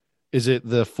Is it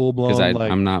the full because blown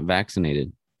like I'm not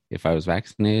vaccinated. If I was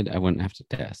vaccinated, I wouldn't have to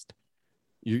test.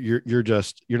 you're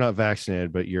not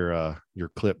vaccinated, but you're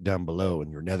clipped down below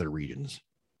in your nether regions,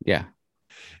 Yeah.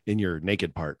 in your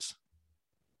naked parts.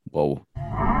 Whoa.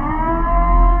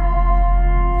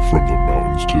 From the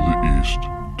mountains to the east,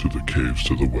 to the caves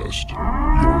to the west,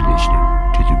 you're listening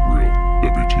to The Real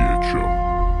WTH Show.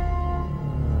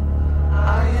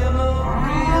 I am a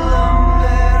real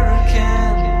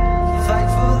American, fight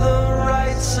for the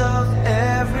rights of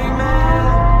every man.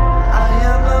 I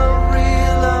am a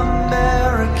real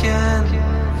American,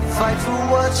 fight for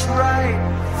what's right,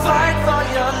 fight for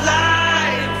your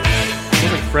life.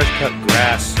 It's like fresh cut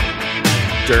grass,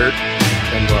 dirt,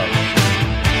 and love.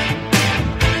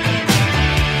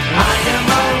 I am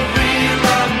a real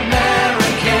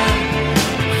American,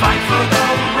 fight for the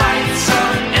rights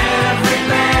of every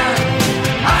man.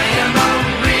 I am a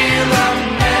real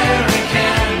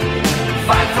American,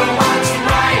 fight for what's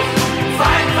right,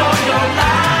 fight for your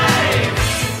life.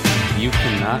 You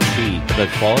cannot beat the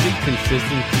quality,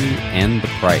 consistency, and the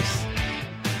price.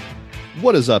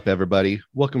 What is up, everybody?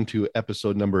 Welcome to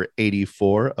episode number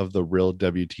 84 of the Real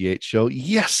WTH Show.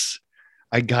 Yes,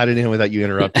 I got it in without you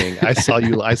interrupting. I saw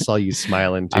you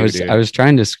smiling too, dude. I was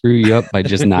trying to screw you up by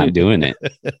just not doing it.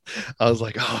 I was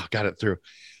like, oh, got it through.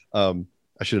 I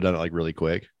should have done it like really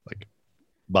quick. Like,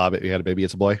 Bob, you had a baby,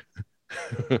 it's a boy.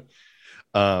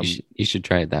 You should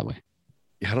try it that way.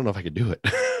 Yeah, I don't know if I could do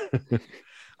it.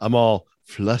 I'm all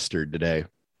flustered today.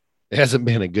 It hasn't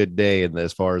been a good day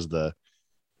as far as the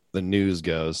news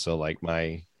goes. So like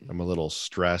I'm a little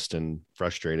stressed and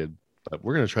frustrated, but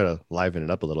we're going to try to liven it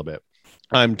up a little bit.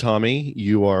 I'm Tommy.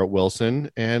 You are Wilson.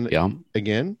 And Yeah.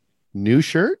 again, new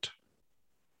shirt.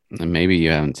 And maybe you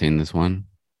haven't seen this one.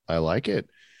 I like it.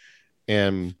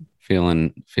 And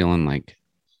Feeling like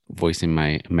voicing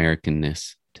my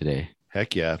Americanness today.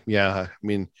 heck yeah. Yeah. I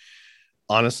mean,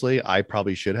 honestly, I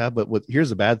probably should have, but here's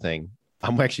the bad thing.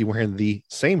 I'm actually wearing the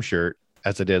same shirt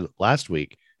as I did last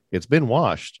week. It's been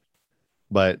washed,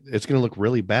 but it's going to look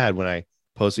really bad when I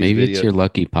post these Maybe videos. it's your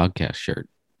lucky podcast shirt.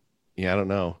 Yeah, I don't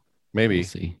know. Maybe We'll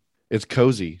see. it's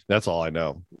cozy. That's all I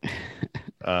know.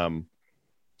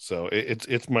 So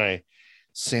it's my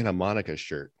Santa Monica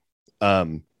shirt.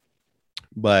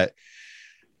 But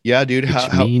yeah, dude, Which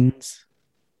how means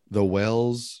the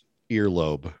Wells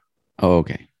earlobe. oh,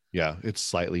 okay. Yeah, it's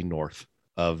slightly north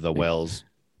of the Wells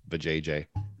vajayjay.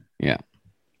 Yeah.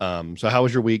 So how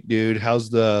was your week, dude? How's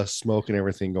the smoke and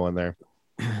everything going there?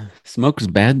 Smoke was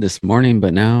bad this morning,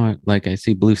 but now I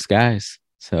see blue skies.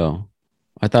 So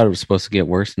I thought it was supposed to get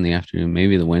worse in the afternoon.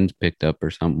 Maybe the winds picked up or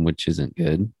something, which isn't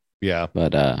good. Yeah.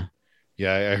 But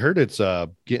Yeah, I heard it's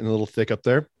getting a little thick up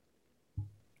there.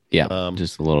 yeah,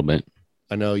 just a little bit.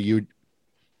 I know you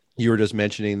were just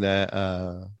mentioning that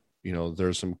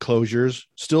there's some closures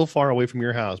still far away from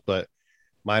your house, but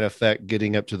might affect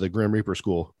getting up to the Grim Reaper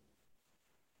school.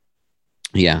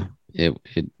 Yeah,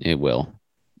 it will.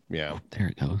 Yeah. There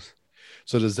it goes.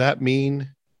 So does that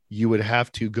mean you would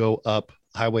have to go up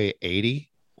Highway 80?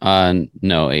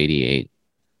 No, 88.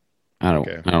 I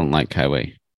Okay. don't like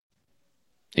Highway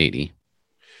 80.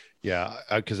 Yeah,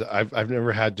 because I've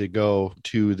never had to go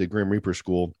to the Grim Reaper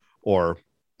school, or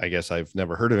I guess I've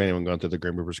never heard of anyone going to the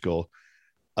Grim Reaper school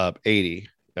up 80.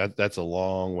 That's a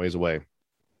long ways away.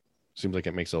 Seems like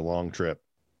it makes a long trip,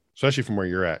 especially from where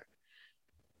you're at,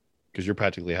 because you're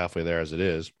practically halfway there as it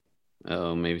is.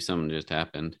 Oh, maybe something just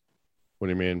happened. What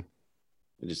do you mean?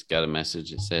 I just got a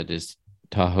message that said, "Is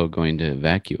Tahoe going to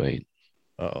evacuate?"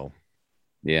 Uh-oh.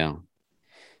 Yeah.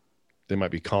 They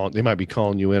might be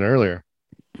calling you in earlier.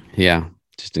 Yeah,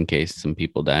 just in case some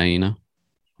people die,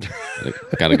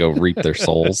 got to go reap their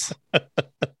souls.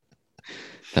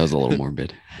 That was a little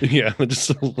morbid. Yeah, just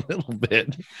a little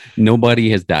bit. Nobody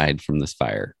has died from this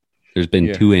fire. There's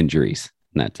been 2 injuries,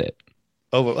 and that's it.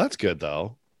 Oh, well, that's good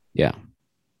though. Yeah.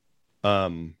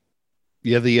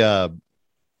 Yeah,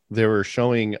 they were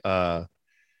showing what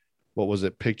was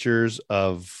it? Pictures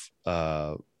of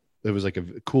it was like a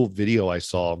cool video I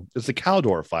saw. It's the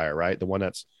Caldor fire, right? The one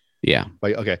that's Yeah.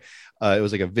 like, okay. It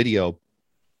was like a video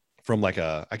from I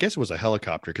guess it was a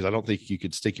helicopter, because I don't think you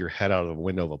could stick your head out of the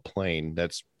window of a plane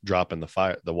that's dropping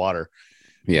the water.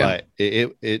 Yeah. But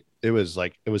it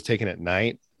was taken at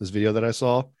night. This video that I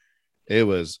saw,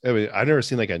 I've never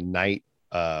seen like a night.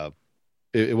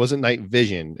 It wasn't night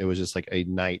vision. It was just like a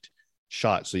night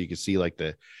shot, so you could see like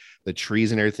the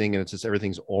trees and everything, and it's just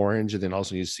everything's orange, and then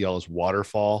also you see all this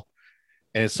waterfall,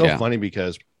 and it's so funny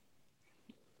because,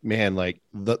 man, like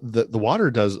the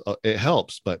water does it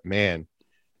helps, but man,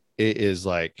 it is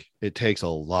like it takes a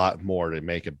lot more to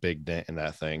make a big dent in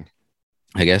that thing.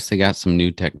 I guess they got some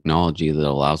new technology that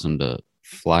allows them to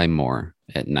fly more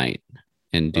at night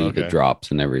and do the Okay.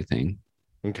 drops and everything.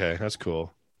 Okay, that's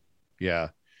cool. Yeah,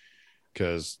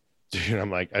 because dude,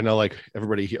 I'm like, I know, like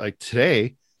everybody, like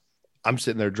today, I'm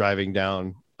sitting there driving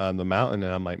down on the mountain,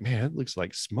 and I'm like, man, it looks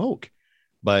like smoke,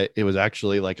 but it was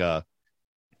actually like a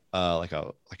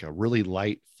really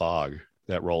light fog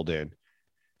that rolled in.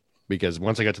 Because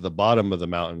once I got to the bottom of the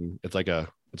mountain, it's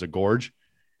a gorge.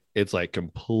 It's like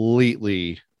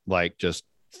completely like just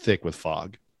thick with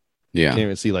fog. You Yeah. can't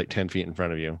even see like 10 feet in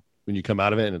front of you when you come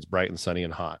out of it, and it's bright and sunny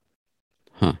and hot.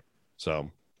 Huh.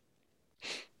 So,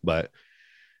 but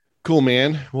cool,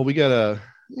 man. Well, we got a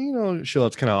show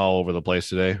that's kind of all over the place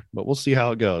today, but we'll see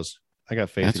how it goes. I got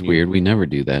faith That's in you. weird. We never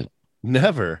do that.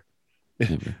 Never.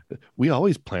 Never. We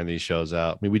always plan these shows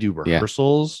out. I mean, we do Yeah.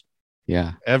 rehearsals,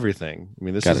 Yeah. everything. I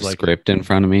mean, this Got is a like script in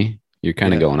front of me. You're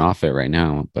kind of Yeah. going off it right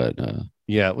now, but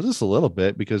yeah, well, just a little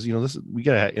bit because we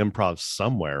gotta improv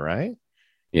somewhere, right?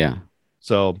 yeah.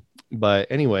 So,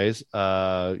 but anyways,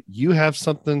 you have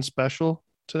something special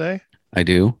today, I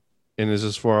do. and is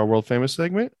this for our world famous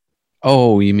segment?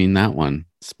 Oh, you mean that one?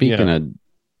 Speaking of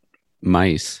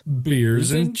mice,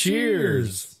 Beers and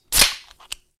cheers.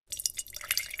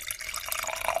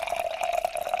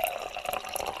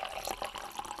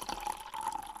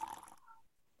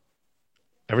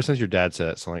 Ever since your dad said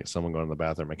it, sound like someone going to the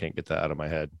bathroom. I can't get that out of my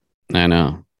head. I know.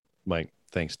 I'm like,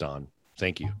 thanks, Don.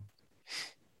 Thank you.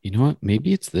 You know what?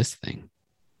 Maybe it's this thing.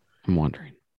 I'm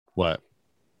wondering. What?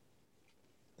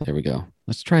 There we go.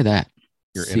 Let's try that.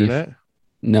 Your See if- internet?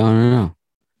 No.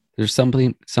 There's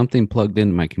something plugged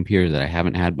into my computer that I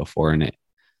haven't had before, and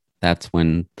that's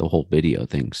when the whole video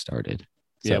thing started.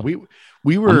 Yeah, So we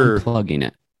I'm were. unplugging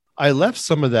it. I left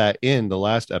some of that in the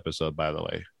last episode, by the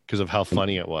way, because of how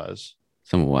funny it was.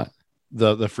 Some of what?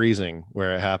 The freezing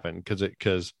where it happened,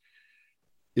 because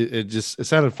it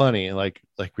sounded funny, like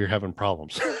we were having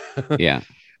problems. Yeah.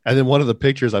 And then one of the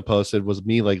pictures I posted was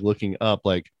me like looking up,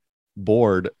 like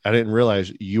bored. I didn't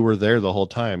realize you were there the whole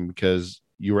time because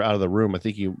you were out of the room. I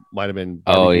think you might have been.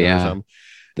 Oh, barbecuing or yeah. something.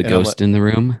 The And I'm ghost in the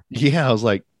room. Yeah, I was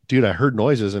like, dude, I heard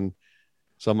noises, and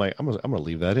so I'm like, I'm gonna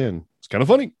leave that in. It's kind of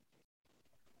funny.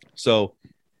 So,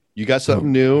 you got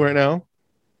something new right now?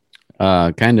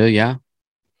 Kind of, yeah.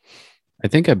 I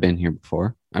think I've been here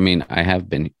before. I mean, I have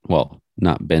been, well,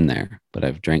 not been there, but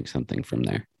I've drank something from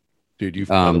there. Dude,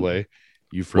 by the way,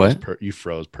 you froze. What? You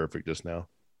froze perfect just now.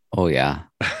 Oh, yeah.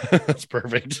 That's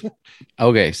perfect.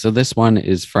 Okay, so this one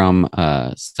is from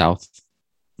South.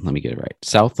 Let me get it right.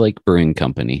 South Lake Brewing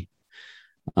Company.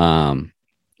 And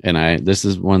this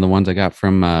is one of the ones I got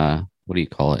from what do you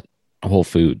call it? Whole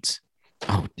Foods.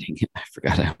 Oh, dang it! I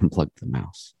forgot I unplugged the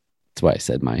mouse. That's why I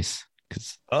said mice,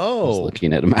 because I was Oh,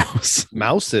 looking at a mouse.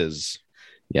 mouses.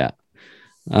 Yeah.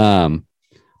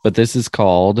 But this is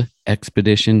called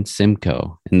Expedition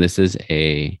Simcoe, and this is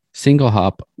a single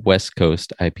hop West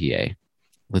Coast IPA.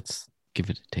 Let's give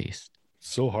it a taste.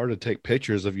 So hard to take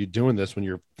pictures of you doing this when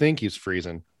you think he's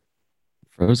freezing.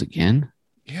 Froze again.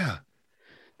 Yeah.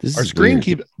 This Our is screen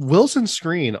weird. Wilson's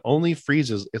screen only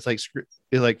freezes. It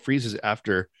like freezes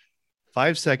after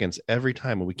 5 seconds every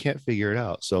time, and we can't figure it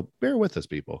out. So bear with us,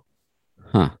 people.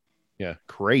 Huh. Yeah,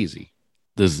 crazy.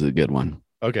 This is a good one.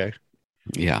 Okay,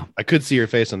 Yeah. I could see your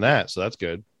face on that, so that's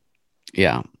good.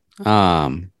 Yeah.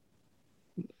 Wonder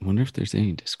if there's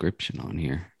any description on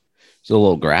here. There's a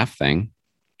little graph thing.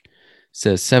 It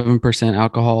says 7%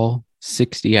 alcohol,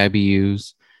 60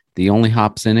 IBUs. The only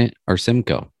hops in it are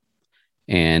Simcoe,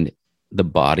 and the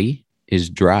body is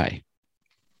dry.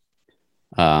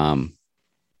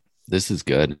 This is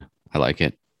good. I like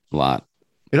it a lot.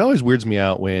 It always weirds me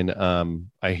out when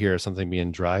I hear something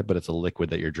being dry, but it's a liquid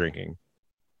that you're drinking.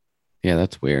 Yeah,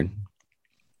 that's weird.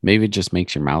 Maybe it just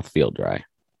makes your mouth feel dry.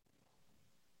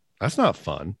 That's not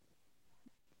fun.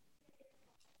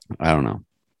 I don't know.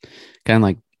 Kind of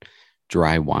like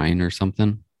dry wine or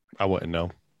something. I wouldn't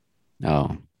know.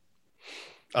 Oh,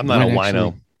 I'm not a You wino. might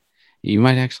actually- You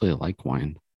might actually like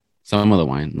wine. Some of the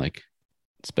wine, like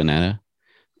Spinetta.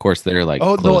 Of course, they're like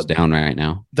Oh, no, closed down right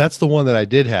now. That's the one that I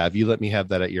did have. You let me have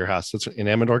that at your house. That's in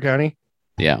Amador County.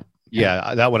 Yeah.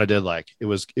 Yeah, that one I did like. It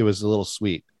was a little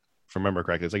sweet, if I remember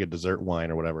correctly. It's like a dessert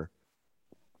wine or whatever.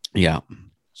 Yeah.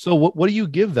 So what do you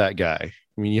give that guy?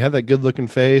 I mean, you have that good looking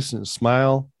face and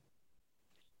smile.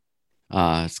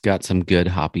 It's got some good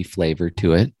hoppy flavor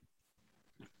to it.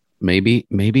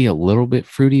 Maybe a little bit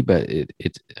fruity, but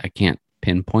it's I can't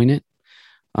pinpoint it.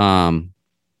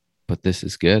 But this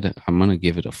is good. I'm gonna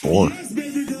give it a 4.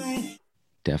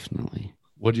 Definitely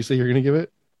What'd you say you're gonna give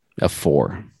it? a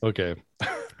 4. Okay.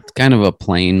 It's kind of a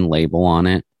plain label on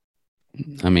it.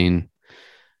 I mean,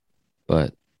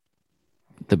 but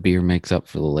the beer makes up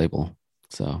for the label.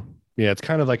 So Yeah, it's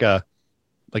kind of like a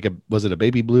was it a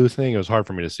baby blue thing? It was hard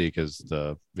for me to see because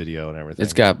the video and everything.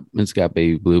 it's got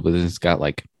baby blue, but then it's got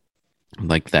like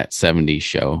that 70s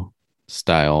show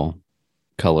style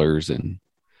colors and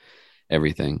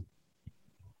everything.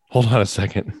 Hold on a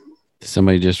second. Did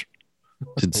somebody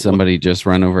just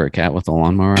run over a cat with a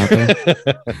lawnmower out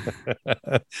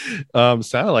there?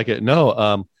 Sounded like it.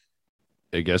 No,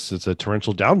 I guess it's a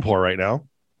torrential downpour right now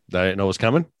that I didn't know was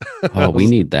coming. Oh, we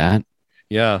need that.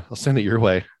 Yeah, I'll send it your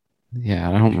way. Yeah,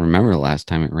 I don't remember the last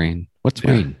time it rained. What's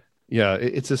rain? Yeah,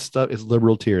 it's this stuff. It's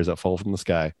liberal tears that fall from the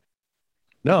sky.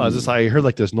 No, I heard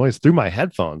like this noise through my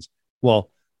headphones. Well,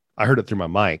 I heard it through my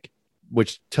mic,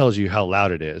 which tells you how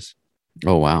loud it is.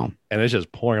 Oh, wow. And it's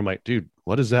just pouring. I'm like, dude,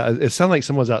 what is that? It sounded like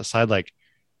someone's outside, like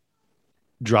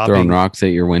dropping Throwing rocks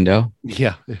at your window.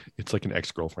 Yeah, it's like an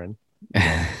ex-girlfriend.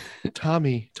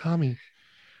 Tommy.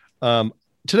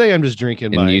 Today I'm just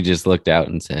drinking. And you just looked out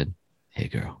and said, "Hey,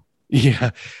 girl."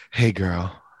 Yeah. Hey,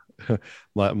 girl.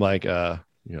 like,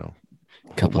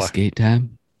 Couple skate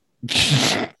time.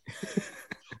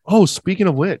 Oh, speaking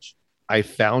of which, I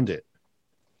found it.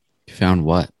 You found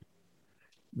what?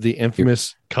 The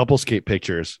infamous couple skate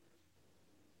pictures.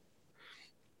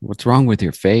 What's wrong with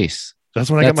your face?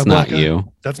 That's when I That's got my not black eye.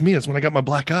 you. That's me. That's when I got my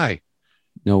black eye.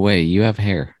 No way. You have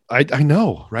hair. I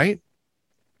know, right?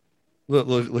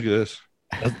 Look at this.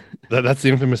 That's the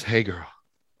infamous hey girl.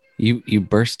 You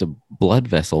burst a blood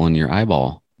vessel in your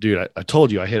eyeball. Dude, I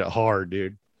told you I hit it hard,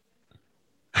 dude.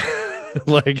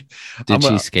 Like, Did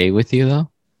she skate with you though?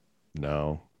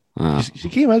 No. Oh. She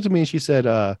came up to me and she said,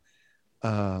 are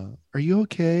you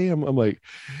okay? I'm like,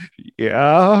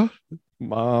 yeah,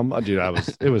 mom. Dude,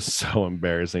 it was so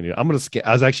embarrassing, dude. I'm gonna skate.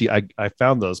 I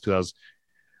found those because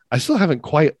I still haven't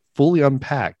quite fully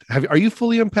unpacked. Are you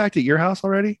fully unpacked at your house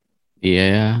already?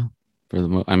 Yeah.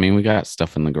 I mean, we got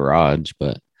stuff in the garage,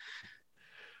 but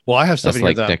well, I have stuff that's in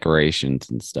here like decorations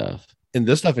and stuff. And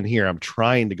this stuff in here, I'm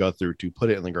trying to go through to put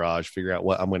it in the garage, figure out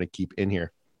what I'm going to keep in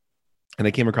here. And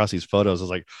I came across these photos. I was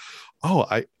like,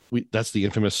 oh, that's the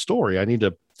infamous story. I need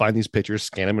to find these pictures,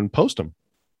 scan them, and post them.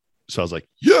 So I was like,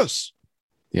 yes.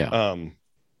 Yeah.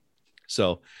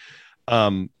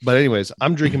 But anyways,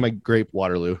 I'm drinking my grape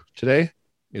Waterloo today.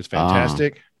 It's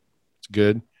fantastic. It's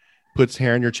good. Puts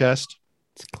hair on your chest.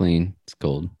 It's clean. It's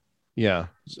cold. Yeah.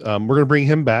 We're going to bring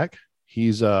him back.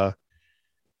 He's, we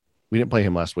didn't play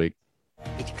him last week.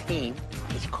 It's clean,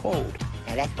 it's cold,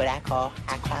 and that's what I call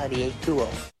high quality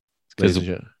H2O. Because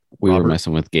we were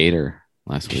messing with Gator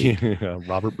last week. Yeah,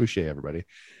 Robert Boucher, everybody.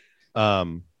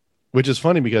 Which is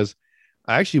funny because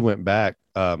I actually went back.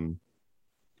 I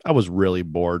was really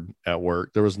bored at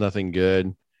work. There was nothing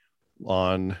good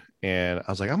on, and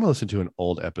I was like, I'm gonna listen to an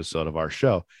old episode of our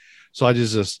show. So I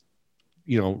just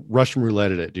Russian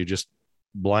roulette it, dude. Just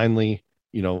blindly,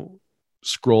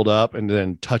 scrolled up and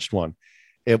then touched one.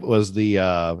 It was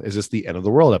is this the end of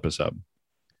the world episode?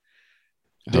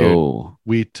 Dude,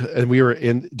 we were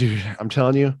in, dude, I'm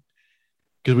telling you,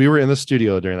 because we were in the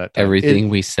studio during that time. Everything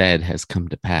we said has come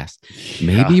to pass.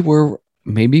 Yeah.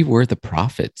 Maybe we're the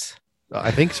prophets. I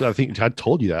think so. I think I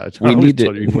told you that. We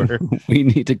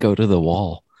need to go to the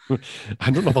wall.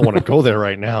 I don't know if I want to go there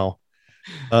right now.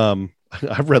 I've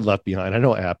read Left Behind. I know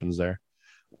what happens there.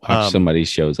 Watch somebody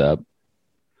shows up.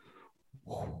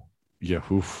 Yeah.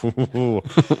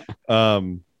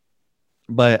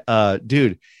 But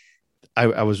dude,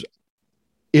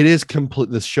 it is complete.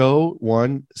 The show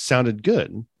one sounded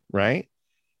good, right?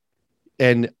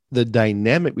 And the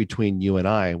dynamic between you and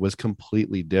I was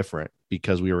completely different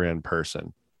because we were in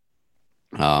person.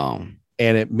 Oh,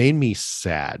 and it made me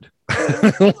sad.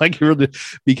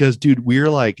 Because dude, we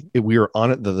were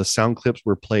on it. The sound clips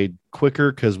were played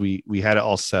quicker because we had it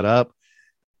all set up.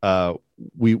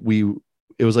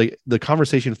 It was like the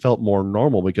conversation felt more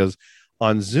normal because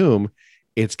on Zoom,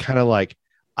 it's kind of like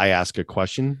I ask a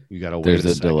question, you got to wait. There's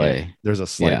a delay. There's a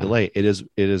slight delay. It is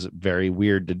very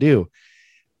weird to do.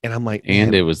 And I'm like,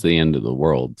 and it was the end of the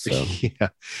world. So yeah.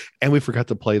 And we forgot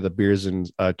to play the Beers and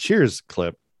Cheers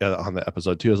clip on the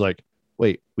episode too. I was like,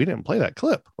 wait, we didn't play that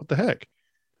clip. What the heck?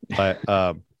 But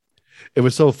it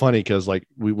was so funny because like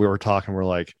we were talking, we're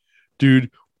like,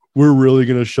 dude, we're really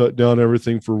gonna shut down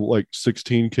everything for like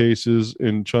 16 cases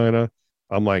in China.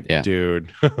 I'm like,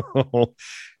 dude,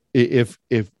 if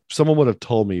someone would have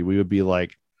told me we would be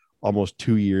like almost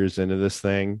 2 years into this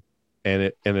thing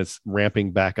and it's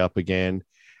ramping back up again,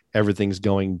 everything's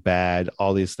going bad,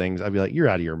 all these things, I'd be like, you're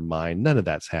out of your mind. None of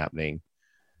that's happening.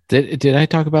 Did I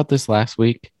talk about this last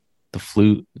week? The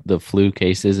flu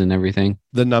cases and everything.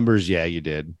 The numbers, yeah, you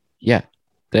did. Yeah,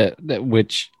 that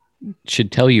which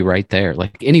should tell you right there.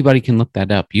 Like anybody can look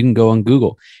that up. You can go on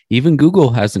Google. Even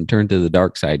Google hasn't turned to the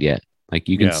dark side yet. Like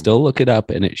you can Yeah. still look it up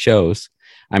and it shows.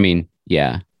 I mean,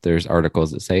 yeah, there's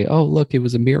articles that say, oh, look, it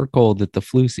was a miracle that the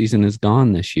flu season is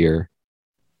gone this year.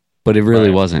 But it really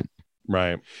Right. wasn't.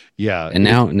 Right. Yeah. And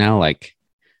now, like,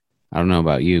 I don't know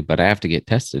about you, but I have to get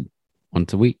tested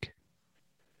once a week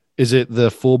Is it the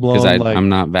full blown because like I'm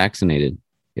not vaccinated.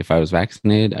 If I was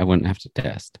vaccinated, I wouldn't have to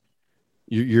test.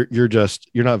 you're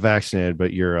not vaccinated,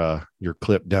 but you're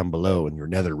clipped down below in your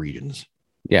nether regions.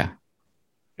 Yeah.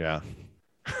 Yeah.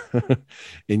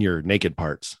 In your naked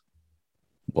parts.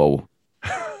 Whoa.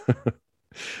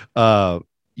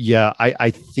 Yeah,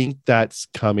 I think that's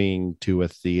coming to a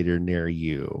theater near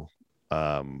you.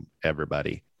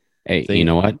 Everybody. Hey, you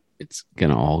know what? It's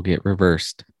gonna all get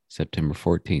reversed September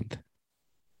 14th.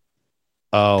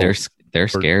 Oh, They're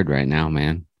scared right now,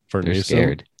 man. for They're Newsom?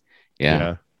 scared.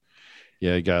 Yeah.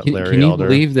 Yeah, you got Can Larry you Elder.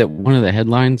 believe that one of the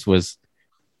headlines was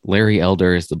Larry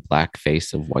Elder is the black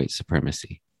face of white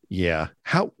supremacy? Yeah.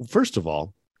 First of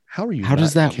all, how are you How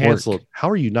does not that canceled? work? How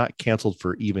are you not canceled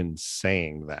for even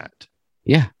saying that?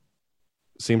 Yeah.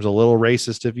 Seems a little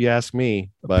racist if you ask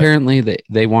me. But Apparently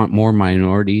they want more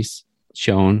minorities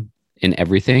shown in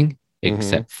everything Mhm.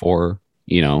 except for,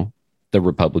 the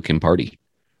Republican Party.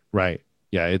 right.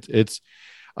 Yeah, it's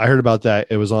I heard about that.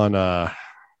 It was on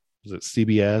was it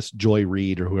CBS, Joy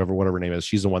Reid or whatever her name is.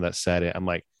 She's the one that said it. I'm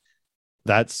like,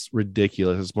 that's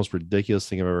ridiculous. It's the most ridiculous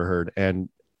thing I've ever heard. And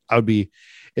I would be,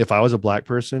 if I was a black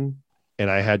person and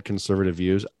I had conservative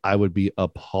views, I would be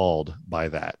appalled by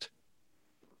that.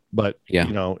 But Yeah.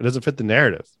 it doesn't fit the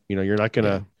narrative. You're not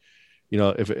gonna,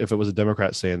 if it was a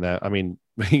Democrat saying that, I mean,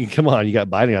 come on, you got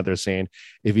Biden out there saying,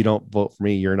 if you don't vote for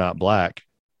me, you're not black,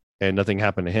 and nothing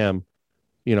happened to him.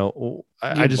 I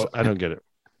don't get it.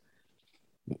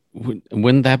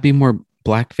 Wouldn't that be more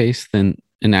blackface than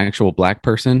an actual black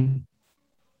person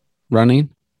running?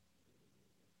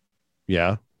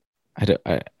 Yeah,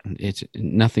 It's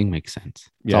nothing makes sense.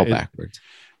 It's Yeah, all backwards.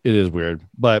 it is weird,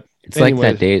 but It's like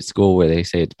anyways, that day at school where they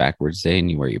say it's backwards day and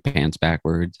you wear your pants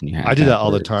backwards and you have I do that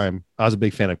all the backwards. time. I was a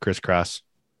big fan of crisscross.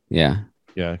 Yeah.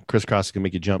 Yeah, crisscross is gonna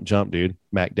make you jump, dude.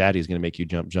 Mac Daddy's gonna make you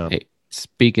jump. Hey,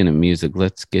 speaking of music,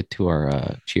 let's get to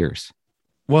our cheers.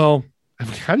 Well,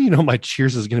 how do you know my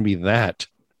cheers is gonna be that?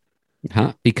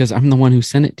 Huh? Because I'm the one who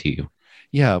sent it to you.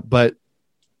 Yeah, but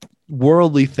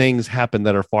worldly things happen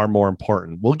that are far more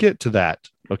important. We'll get to that.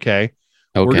 Okay.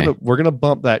 Okay. We're gonna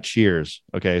bump that cheers.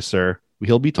 Okay, sir.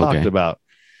 He'll be talked Okay. about.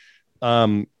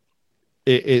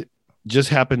 It just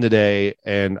happened today,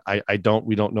 and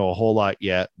we don't know a whole lot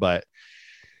yet, but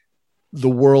the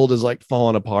world is like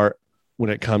falling apart when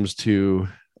it comes to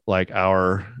like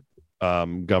our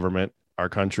government, our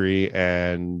country,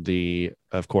 and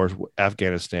of course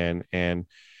Afghanistan. And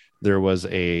there was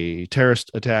a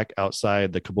terrorist attack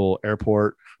outside the Kabul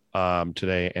airport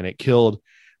today, and it killed,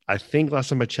 I think last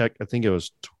time I checked, I think it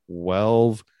was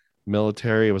 12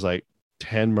 military. It was like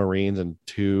 10 Marines and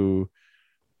 2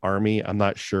 Army. I'm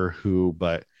not sure who,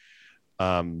 but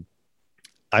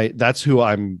that's who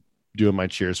I'm doing my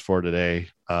cheers for today.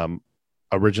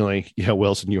 Originally, yeah,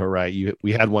 Wilson, you were right.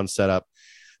 We had one set up,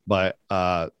 but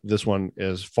this one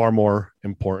is far more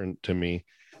important to me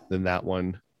than that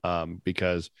one,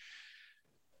 because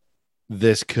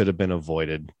this could have been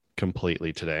avoided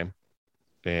completely today.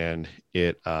 And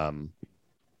it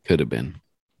Could have been.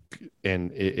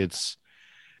 and it's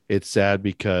sad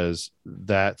because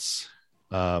that's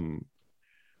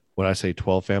when I say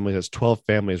 12 families, that's 12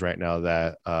 families right now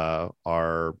that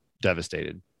are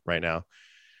devastated right now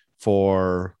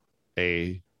for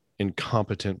a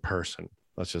incompetent person.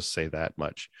 Let's just say that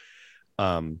much.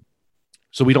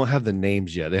 So we don't have the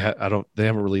names yet. They haven't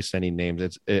released any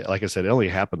names. Like I said, it only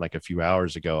happened like a few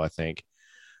hours ago, I think.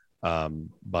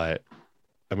 But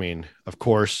I mean, of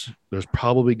course, there's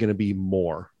probably going to be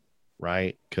more,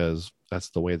 right? Because that's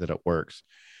the way that it works.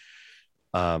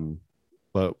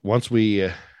 But once we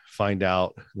find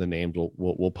out the names,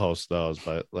 we'll post those.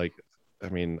 But like, I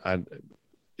mean,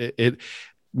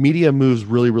 media moves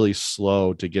really, really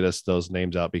slow to get us those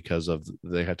names out because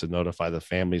they had to notify the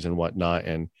families and whatnot.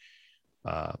 And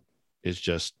it's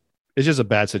just a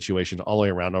bad situation all the way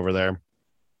around over there.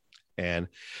 And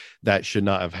that should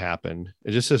not have happened.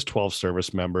 It just says 12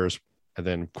 service members. And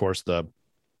then of course the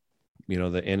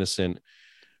innocent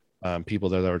people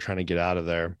there that were trying to get out of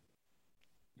there.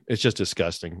 It's just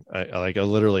disgusting. I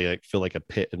literally feel like a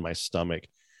pit in my stomach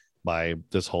by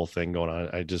this whole thing going on.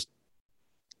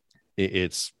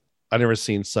 I've never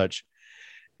seen such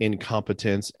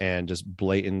incompetence and just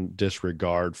blatant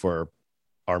disregard for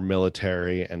our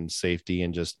military and safety,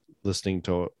 and just listening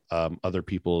to other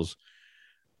people's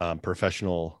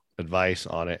professional advice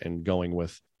on it and going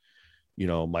with,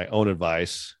 my own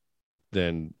advice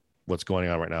than what's going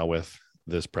on right now with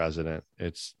this president.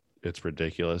 It's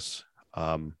ridiculous.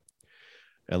 And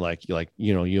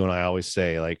you and I always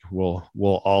say, like, we'll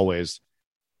always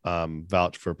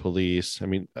vouch for police. I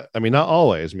mean, not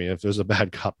always. I mean, if there's a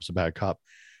bad cop, it's a bad cop.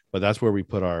 But that's where we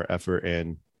put our effort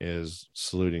in, is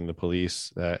saluting the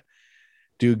police that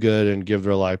do good and give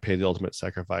their life, pay the ultimate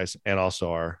sacrifice, and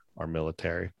also our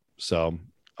military. So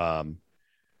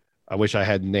I wish I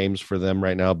had names for them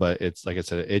right now, but it's like I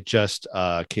said, it just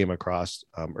came across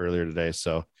earlier today.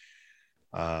 So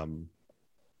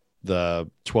the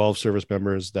 12 service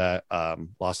members that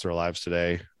lost their lives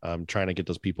today, trying to get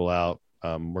those people out.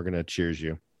 We're going to cheers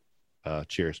you.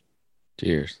 Cheers.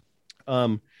 Cheers.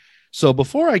 So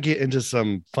before I get into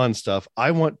some fun stuff,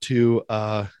 I want to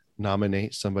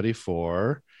nominate somebody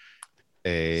for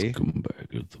a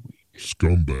Scumbag of the week.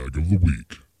 Scumbag of the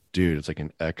week. Dude, it's like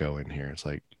an echo in here. It's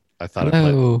like, I thought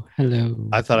Hello.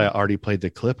 I thought I already played the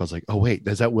clip. I was like, oh wait,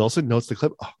 is that Wilson? No, it's the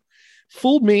clip. Oh,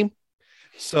 fooled me.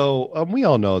 So we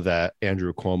all know that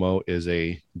Andrew Cuomo is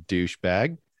a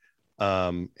douchebag.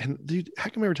 And dude, how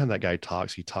come every time that guy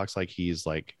talks, he talks like he's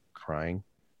like crying?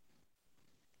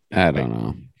 I don't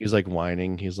know. He's like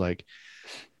whining. He's like,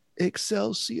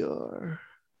 Excelsior,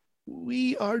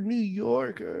 we are New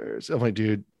Yorkers. I'm like,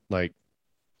 dude, like,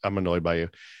 I'm annoyed by you.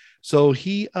 So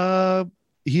he's no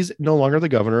longer the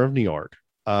governor of New York.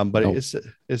 But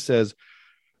it says,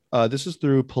 this is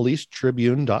through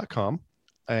policetribune.com.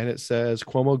 And it says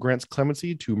Cuomo grants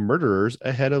clemency to murderers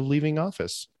ahead of leaving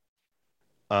office.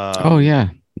 Oh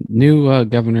yeah. New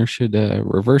governor should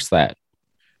reverse that.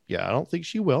 Yeah, I don't think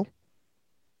she will.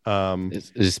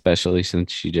 Especially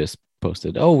since she just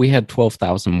posted, oh, we had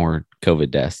 12,000 more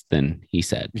COVID deaths than he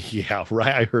said. Yeah,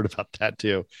 right. I heard about that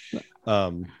too.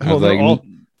 I was like,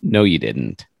 no, you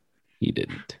didn't. You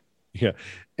didn't. Yeah.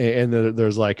 And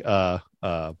there's like,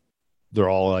 they're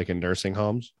all like in nursing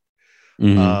homes.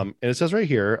 Mm-hmm. And it says right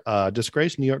here,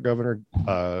 disgraced New York Governor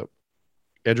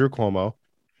Andrew Cuomo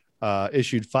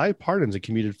issued 5 pardons and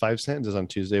commuted 5 sentences on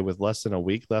Tuesday with less than a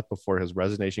week left before his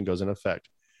resignation goes into effect,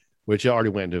 which already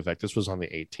went into effect. This was on the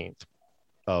 18th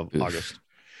of August.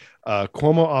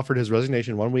 Cuomo offered his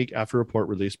resignation 1 week after a report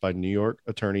released by New York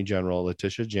Attorney General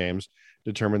Letitia James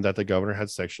determined that the governor had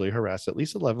sexually harassed at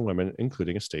least 11 women,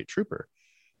 including a state trooper.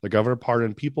 The governor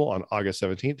pardoned people on August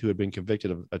 17th who had been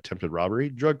convicted of attempted robbery,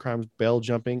 drug crimes, bail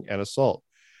jumping, and assault.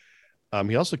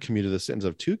 He also commuted the sentence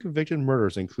of 2 convicted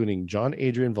murderers, including John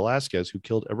Adrian Velasquez, who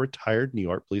killed a retired New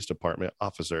York Police Department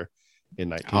officer in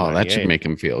 1998. Oh, that should make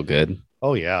him feel good.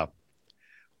 Oh, yeah.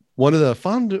 One of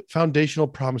the foundational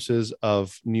promises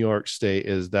of New York State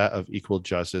is that of equal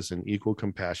justice and equal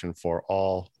compassion for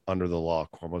all under the law,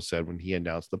 Cuomo said when he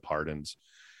announced the pardons.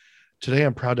 Today,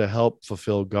 I'm proud to help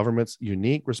fulfill government's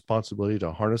unique responsibility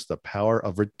to harness the power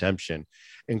of redemption,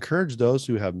 encourage those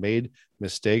who have made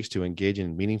mistakes to engage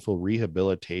in meaningful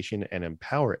rehabilitation, and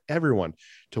empower everyone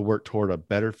to work toward a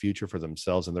better future for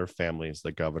themselves and their families,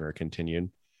 the governor continued.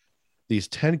 These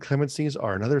 10 clemencies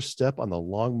are another step on the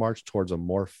long march towards a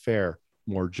more fair,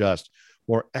 more just,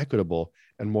 more equitable,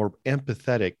 and more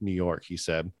empathetic New York, he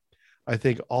said. I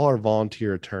thank all our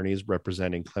volunteer attorneys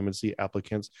representing clemency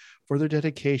applicants for their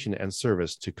dedication and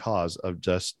service to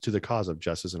the cause of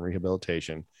justice and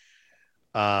rehabilitation.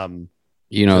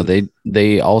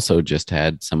 They also just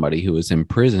had somebody who was in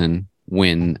prison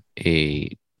win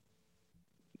a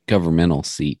governmental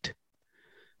seat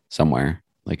somewhere,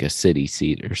 like a city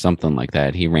seat or something like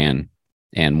that. He ran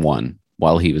and won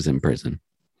while he was in prison.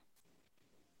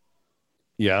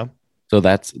 Yeah. So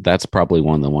that's probably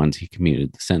one of the ones he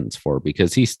commuted the sentence for,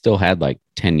 because he still had like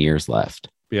 10 years left.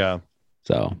 Yeah.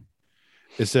 So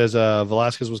it says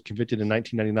Velasquez was convicted in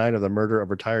 1999 of the murder of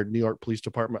retired New York Police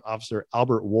Department officer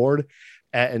Albert Ward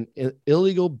at an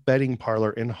illegal betting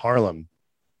parlor in Harlem.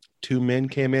 2 men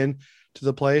came in to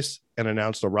the place and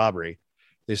announced a robbery.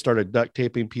 They started duct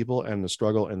taping people and the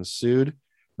struggle ensued.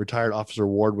 Retired Officer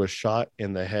Ward was shot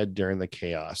in the head during the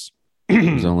chaos.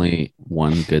 There's only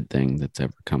one good thing that's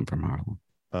ever come from Harlem.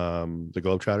 The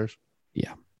Globetrotters?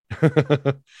 Yeah.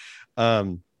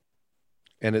 And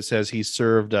it says he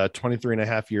served 23 and a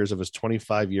half years of his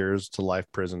 25 years to life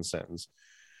prison sentence.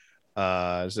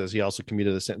 It says he also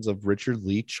commuted the sentence of Richard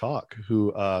Lee Chalk,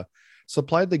 who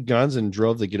supplied the guns and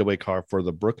drove the getaway car for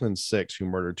the Brooklyn Six, who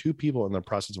murdered 2 people in the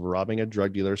process of robbing a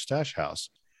drug dealer's stash house.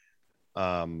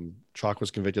 Chalk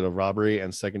was convicted of robbery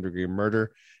and second-degree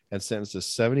murder and sentenced to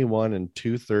 71 and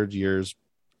 2/3 years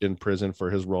in prison for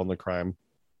his role in the crime,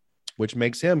 which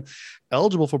makes him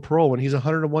eligible for parole when he's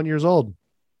 101 years old.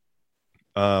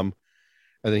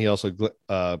 And then he also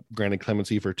granted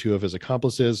clemency for 2 of his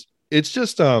accomplices. It's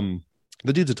just the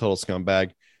dude's a total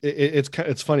scumbag.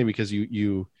 It's funny because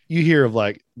you hear of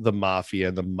like the mafia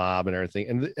and the mob and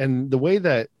everything, and the way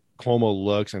that Cuomo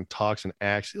looks and talks and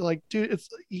acts, like, dude,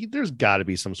 there's got to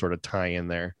be some sort of tie in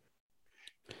there.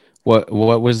 What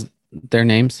was their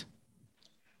names?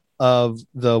 Of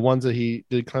the ones that he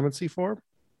did clemency for?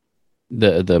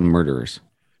 The murderers.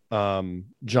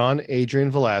 John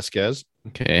Adrian Velasquez.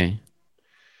 Okay.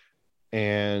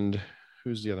 And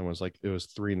who's the other ones? Like, it was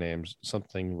 3 names.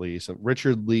 Something Lee.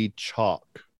 Richard Lee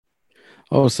Chalk.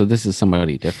 Oh, so this is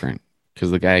somebody different.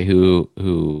 Because the guy who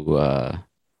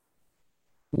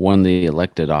won the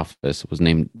elected office was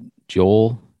named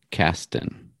Joel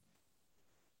Caston.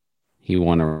 He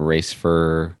won a race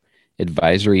for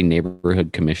Advisory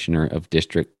Neighborhood Commissioner of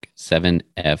District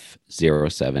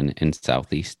 7F07 in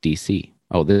Southeast DC.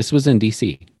 Oh, this was in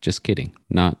DC. Just kidding.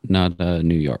 Not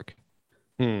New York.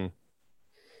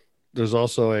 There's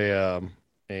also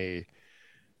a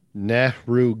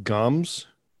Nehru Gums,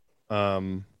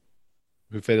 who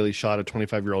fatally shot a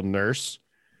 25-year-old nurse,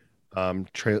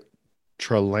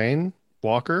 Trelane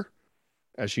Walker,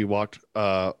 as she walked,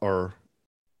 or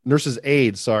nurse's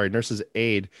aide,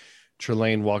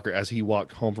 Trelane Walker, as he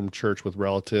walked home from church with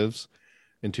relatives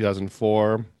in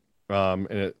 2004.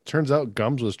 And it turns out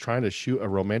Gums was trying to shoot a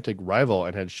romantic rival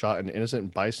and had shot an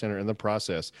innocent bystander in the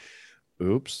process.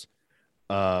 Oops.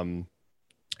 And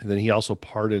then he also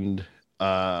pardoned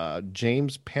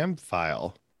James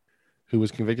Pamphile, who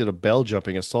was convicted of bail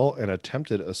jumping, assault, and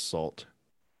attempted assault.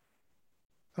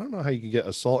 I don't know how you can get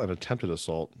assault and attempted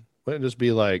assault. Wouldn't it just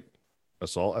be like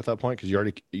assault at that point? Because you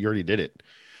already did it.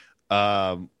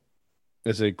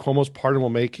 It's a Cuomo's pardon will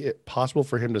make it possible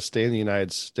for him to stay in the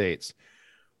United States.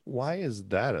 Why is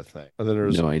that a thing? And then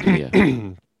there's No idea.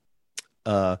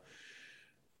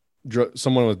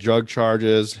 someone with drug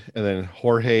charges, and then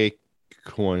Jorge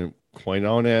Quinones,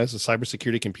 a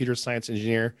cybersecurity computer science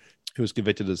engineer who was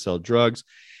convicted to sell drugs.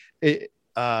 I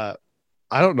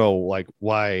don't know, like,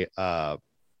 why.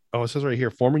 It says right here,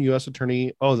 former U.S.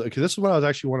 attorney. Oh, because this is what I was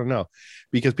actually want to know,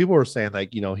 because people were saying,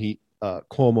 like, he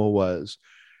Cuomo was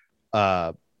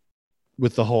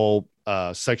with the whole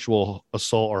sexual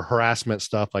assault or harassment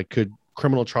stuff, like, could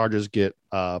criminal charges get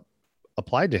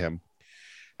applied to him?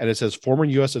 And it says former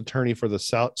U.S. attorney for the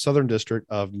Southern District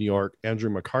of New York, Andrew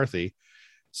McCarthy,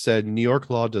 said New York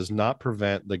law does not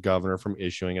prevent the governor from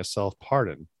issuing a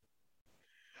self-pardon.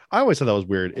 I always thought that was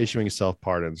weird, issuing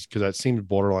self-pardons, because that seemed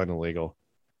borderline illegal.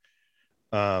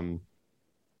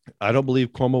 I don't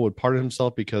believe Cuomo would pardon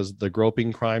himself because the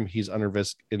groping crime he's under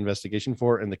investigation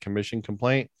for in the commission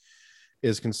complaint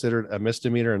is considered a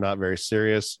misdemeanor and not very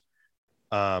serious.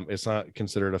 It's not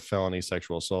considered a felony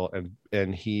sexual assault,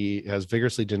 and he has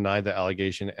vigorously denied the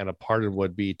allegation, and a pardon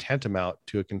would be tantamount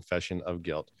to a confession of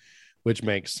guilt, which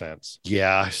makes sense.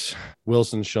 Yeah,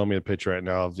 Wilson showed me a picture right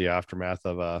now of the aftermath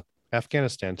of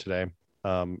Afghanistan today,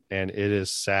 and it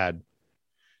is sad.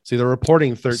 See, they're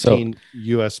reporting 13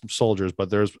 U.S. soldiers,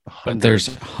 but there's hundreds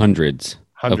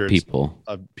of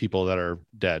people that are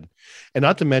dead, and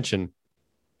not to mention,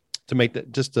 to make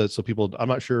that so people, I'm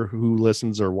not sure who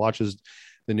listens or watches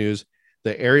the news,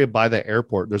 the area by the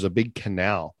airport, there's a big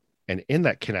canal, and in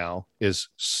that canal is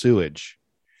sewage.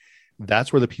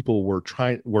 That's where the people were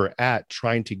trying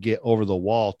to get over the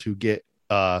wall to get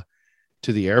to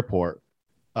the airport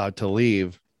to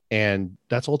leave, and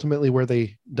that's ultimately where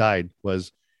they died,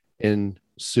 was in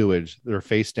sewage. They're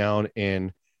face down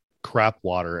in crap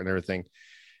water and everything.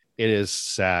 It is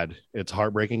sad. It's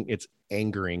heartbreaking. It's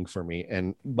angering for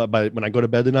me. But when I go to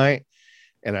bed tonight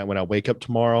and when I wake up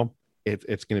tomorrow,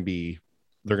 it's going to be,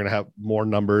 they're going to have more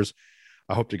numbers.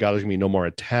 I hope to God there's going to be no more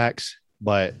attacks.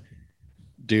 But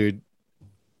dude,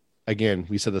 again,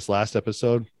 we said this last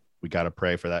episode, we got to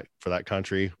pray for that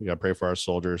country. We got to pray for our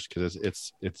soldiers, because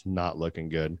it's not looking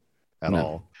good at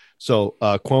all. So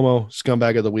Cuomo,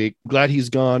 scumbag of the week. Glad he's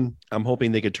gone. I'm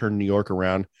hoping they could turn New York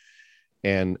around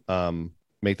and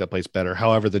make that place better.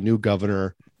 However, the new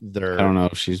governor, I don't know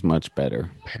if she's much better.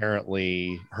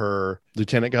 Apparently her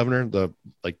lieutenant governor, the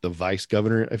vice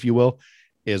governor, if you will,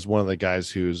 is one of the guys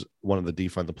who's one of the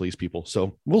defund the police people.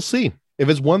 So we'll see. If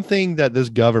it's one thing that this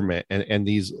government and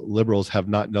these liberals have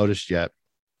not noticed yet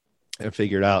and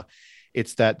figured out,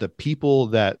 it's that the people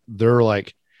that they're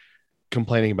like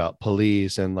complaining about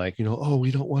police and like, oh,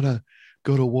 we don't want to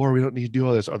go to war, we don't need to do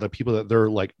all this, are the people that they're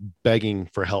like begging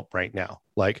for help right now.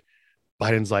 Like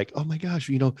Biden's like, oh my gosh,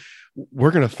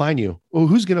 we're going to find you. Oh,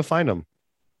 who's going to find them?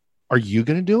 Are you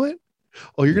going to do it?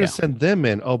 Oh, you're going to send them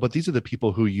in. Oh, but these are the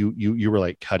people who you were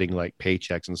like cutting like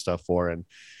paychecks and stuff for. And,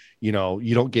 you know,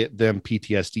 you don't get them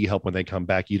PTSD help when they come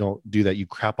back. You don't do that. You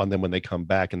crap on them when they come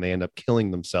back and they end up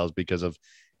killing themselves because of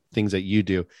things that you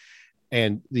do.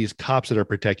 And these cops that are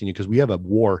protecting you, because we have a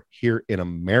war here in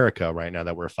America right now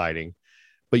that we're fighting,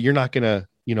 but you're not going to,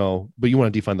 you know, but you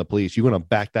want to defund the police. You want to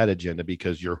back that agenda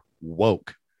because you're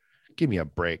woke. Give me a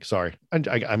break. Sorry.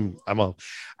 I'm a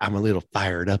little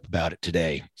fired up about it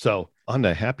today. So on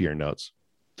to happier notes,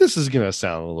 this is going to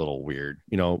sound a little weird,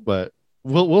 you know, but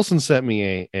Wilson sent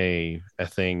me a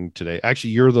thing today.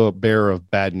 Actually, you're the bearer of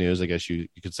bad news, I guess you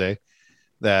could say,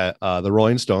 that the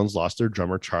Rolling Stones lost their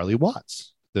drummer Charlie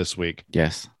Watts this week.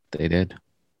 Yes, they did.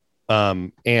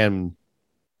 And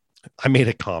I made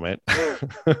a comment.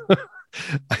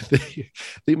 I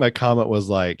think my comment was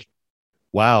like,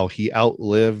 "Wow, he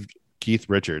outlived Keith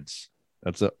Richards."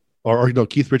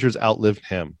 Keith Richards outlived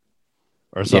him,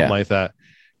 or something like that.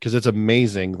 Because it's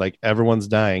amazing. Like, everyone's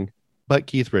dying, but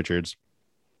Keith Richards.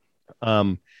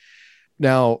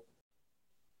 Now,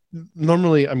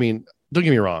 normally, I mean, don't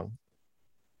get me wrong.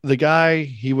 The guy,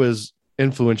 he was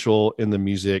influential in the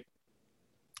music.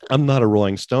 I'm not a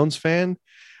Rolling Stones fan,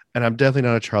 and I'm definitely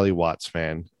not a Charlie Watts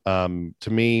fan. To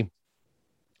me,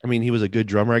 I mean, he was a good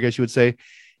drummer, I guess you would say.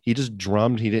 He just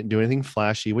drummed. He didn't do anything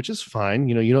flashy, which is fine.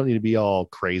 You know, you don't need to be all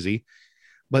crazy.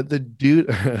 But the dude,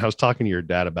 I was talking to your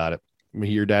dad about it. I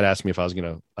mean, your dad asked me if I was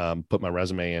going to put my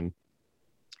resume in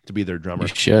to be their drummer.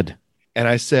 You should. And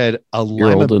I said,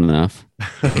 You're old enough.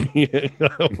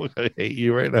 I hate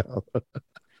you right now.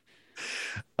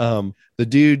 The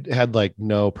dude had like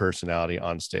no personality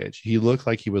on stage. He looked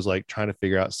like he was like trying to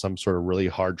figure out some sort of really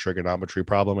hard trigonometry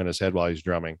problem in his head while he's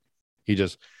drumming. He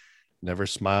just never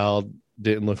smiled,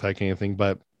 didn't look like anything.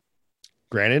 But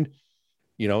granted,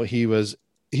 you know, he was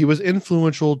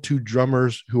influential to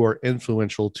drummers who are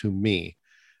influential to me.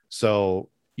 So,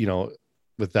 you know,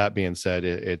 with that being said,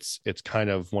 it's kind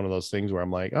of one of those things where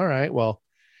I'm like, all right, well,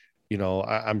 you know,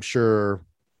 I'm sure,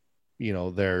 you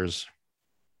know, there's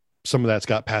some of that's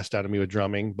got passed down to me with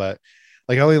drumming, but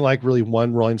like I only like really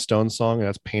one Rolling Stones song, and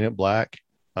that's Paint It Black.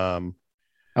 Oh,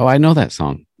 I know that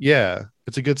song. Yeah,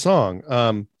 it's a good song.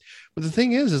 But the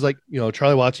thing is like, you know,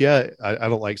 Charlie Watts, I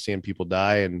don't like seeing people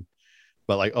die,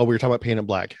 but like, oh, we were talking about Paint It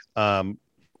Black.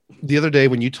 The other day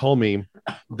when you told me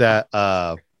that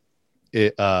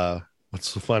what's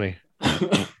so funny?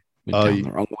 Went down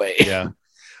the wrong way. Yeah.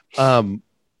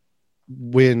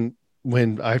 When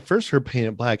I first heard Paint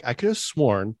It Black, I could have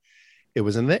sworn it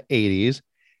was in the 80s,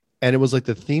 and it was like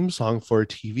the theme song for a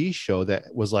TV show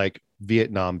that was like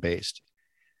Vietnam based.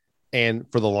 And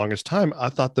for the longest time, I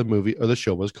thought the movie or the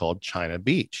show was called China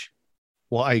Beach.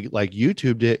 Well, I like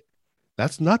YouTubed it.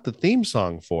 That's not the theme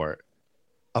song for it.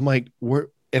 I'm like,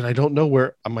 and I don't know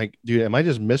where. I'm like, dude, am I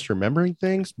just misremembering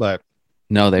things? But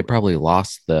no, they probably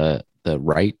lost the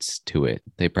rights to it.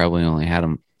 They probably only had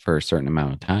them for a certain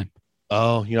amount of time.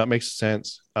 Oh, you know, it makes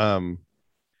sense.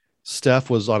 Steph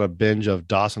was on a binge of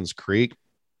Dawson's Creek,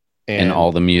 and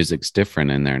all the music's different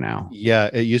in there now. Yeah,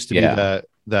 it used to be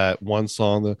that one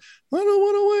song, the I don't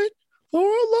want to wait for our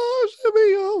lives to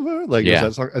be over. Like, it was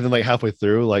that song, and then like halfway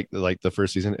through, like the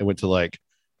first season, it went to like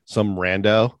some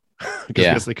rando because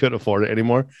I guess they couldn't afford it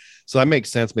anymore. So that makes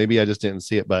sense. Maybe I just didn't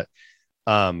see it, but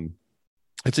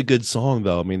it's a good song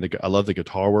though. I mean, I love the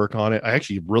guitar work on it. I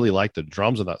actually really like the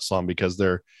drums in that song because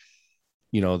they're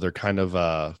kind of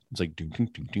it's like ding, ding,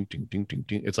 ding, ding, ding, ding, ding,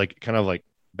 ding. It's like kind of like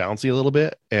bouncy a little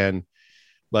bit,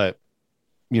 but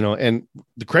you know, and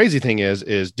the crazy thing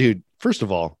is, dude, first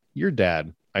of all, your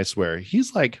dad, I swear,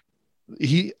 he's like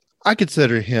I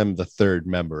consider him the third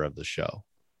member of the show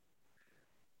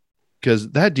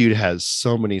because that dude has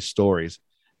so many stories.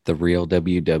 The real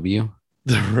WW.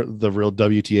 The real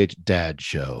WTH dad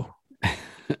show.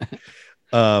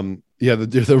 The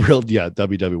real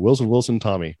WW Wilson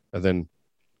Tommy, and then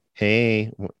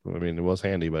hey, I mean it was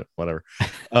handy, but whatever.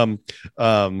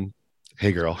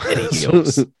 Hey girl.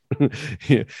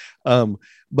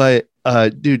 But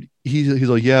dude, he's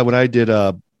like, yeah, when I did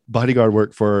bodyguard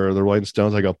work for the Rolling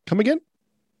Stones, I go, come again?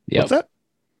 Yeah. What's that?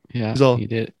 Yeah, he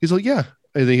did. He's like, yeah.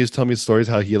 I think he was telling me stories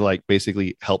how he like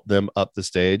basically helped them up the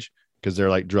stage because they're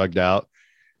like drugged out.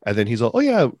 And then he's like, oh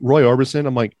yeah, Roy Orbison.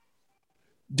 I'm like,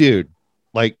 dude,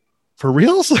 like for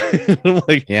reals?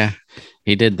 Like, yeah,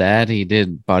 he did that. He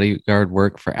did bodyguard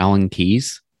work for Alan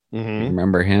Keyes. Mm-hmm.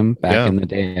 Remember him back in the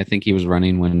day? I think he was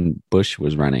running when Bush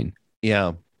was running.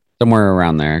 Yeah. Somewhere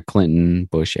around there, Clinton,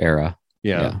 Bush era.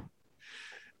 Yeah.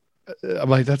 I'm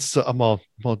like,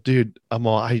 dude,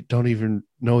 I don't even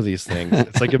know these things.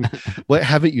 It's like, what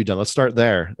haven't you done? Let's start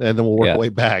there. And then we'll work our way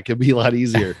back. It'd be a lot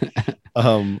easier.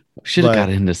 Should have got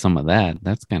into some of that.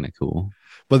 That's kind of cool.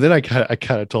 But then I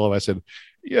kind of told him, I said,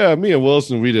 Yeah, me and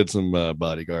Wilson, we did some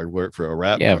bodyguard work for a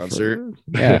rap Yeah, concert.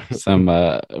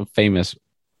 some famous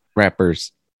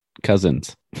rappers'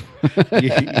 cousins.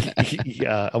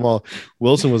 Yeah, I'm all.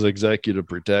 Wilson was executive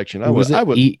protection. Was it I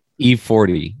would.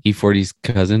 E40? E40's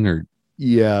cousin or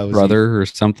Yeah, it was brother or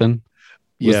something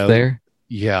was yeah, there?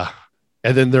 yeah.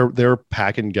 And then they're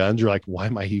packing guns. You're like, why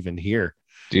am I even here?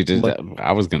 Dude, Like-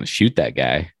 I was gonna shoot that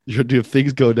guy. Dude, if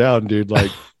things go down, dude,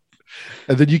 like.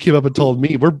 And then you came up and told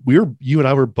me you and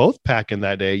I were both packing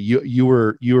that day. You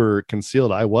were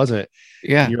concealed. I wasn't.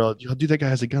 Yeah, And you're like, dude, that guy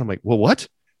has a gun. I'm like, well, what?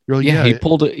 You're like, yeah.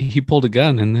 He pulled a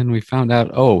gun, and then we found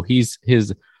out, oh, he's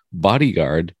his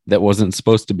bodyguard that wasn't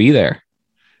supposed to be there.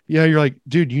 yeah. You're like,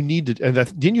 dude, you need to. And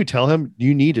didn't you tell him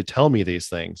you need to tell me these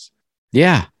things?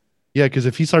 Yeah, Yeah, because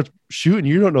if he starts shooting,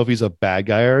 you don't know if he's a bad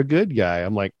guy or a good guy.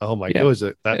 I'm like, oh my Yeah. god, is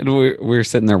it that? and we're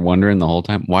sitting there wondering the whole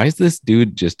time, why is this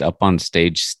dude just up on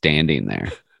stage standing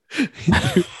there?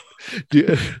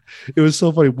 Dude, it was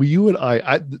so funny. You and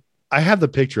I have the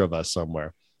picture of us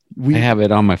somewhere. I have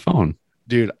it on my phone.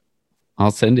 Dude,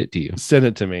 I'll send it to you. send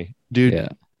it to me, dude. Yeah,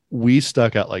 We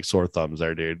stuck out like sore thumbs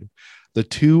there, dude. The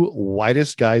two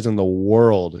whitest guys in the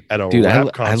world at a dude, rap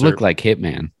I concert. look like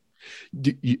Hitman.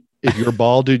 If you're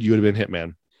bald, dude, you would have been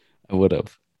Hitman. I would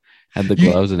have had the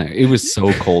You- gloves in there. It was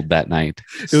so cold that night.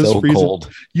 It was So freezing. cold.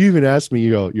 You even asked me,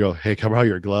 you go, hey, come out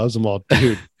your gloves. I'm all,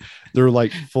 dude, they're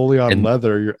like fully on And-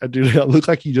 leather. Dude, it looked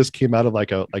like you just came out of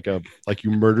like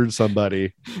you murdered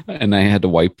somebody. And I had to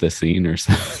wipe the scene or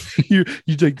something.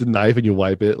 You take the knife and you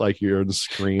wipe it like you're in a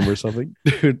Scream or something,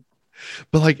 dude.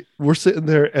 But like we're sitting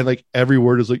there and like every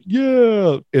word is like,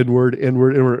 yeah, inward.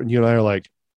 And you and I are like,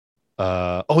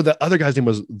 the other guy's name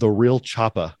was The Real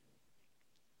Choppa.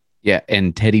 Yeah,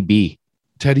 and Teddy B.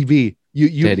 Teddy B.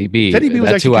 Teddy B. Teddy B was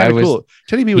That's actually who I kind of was. cool.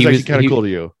 Teddy B was he actually was- kind of he- cool to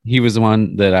you. He was the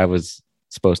one that I was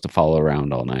supposed to follow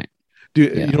around all night.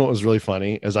 Dude, Yeah. you know what was really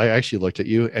funny is I actually looked at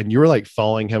you and you were like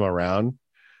following him around.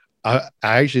 I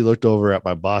actually looked over at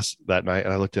my boss that night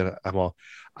and I looked at it. I'm all,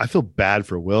 I feel bad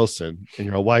for Wilson. And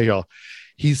you're all, why y'all?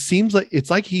 He seems like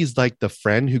it's like he's like the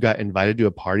friend who got invited to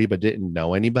a party but didn't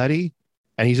know anybody.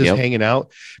 And he's just Yep. hanging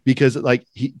out because like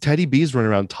Teddy B's running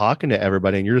around talking to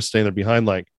everybody and you're just standing there behind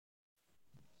like,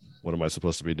 what am I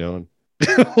supposed to be doing?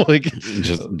 Like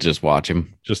Just watch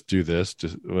him. just do this.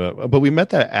 But we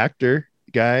met that actor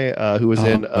guy who was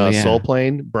in yeah. Soul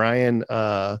Plane, Brian.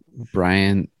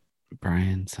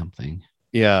 Brian something.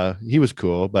 Yeah, he was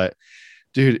cool. But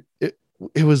dude,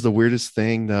 it was the weirdest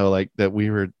thing though, like that we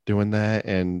were doing that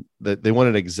and that they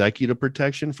wanted executive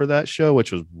protection for that show,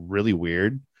 which was really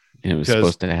weird. And it was 'Cause-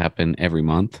 supposed to happen every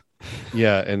month.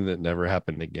 Yeah, and it never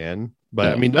happened again. But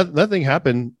Yeah. I mean, nothing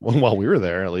happened while we were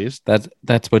there, at least.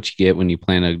 That's what you get when you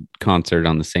plan a concert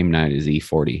on the same night as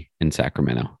E40 in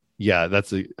Sacramento. Yeah,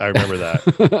 I remember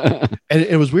that. And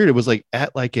it was weird. It was like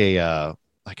at like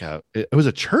it was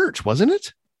a church, wasn't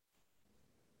it?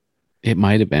 It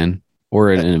might have been,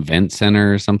 or at an event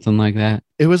center or something like that.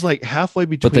 It was like halfway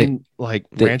But they- between like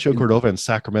they- Rancho Cordova and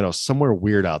Sacramento, somewhere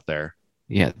weird out there.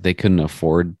 Yeah, they couldn't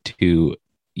afford to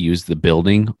use the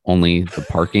building, only the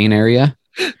parking area,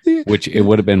 which it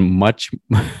would have been much,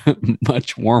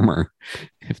 much warmer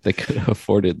if they could have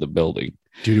afforded the building.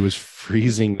 Dude, it was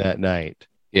freezing that night.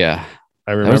 Yeah,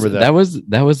 I remember that.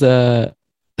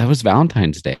 That was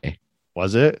Valentine's Day.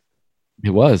 Was it? It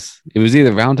was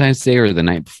either Valentine's Day or the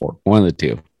night before, one of the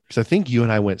two. Because I think you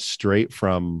and I went straight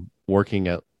from working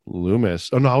at Loomis.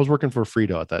 Oh no, I was working for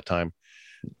Frito at that time.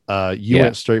 You Yeah.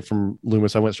 went straight from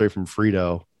Loomis. I went straight from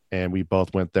Frito, and we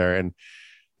both went there. And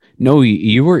No,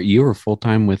 you were full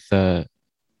time with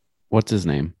what's his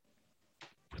name?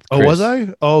 With oh, Chris. was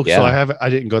I? Oh, Yeah. so I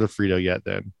didn't go to Frito yet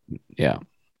then. Yeah.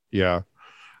 Yeah.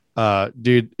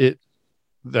 Dude,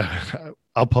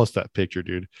 I'll post that picture,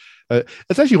 dude.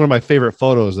 It's actually one of my favorite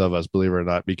photos of us, believe it or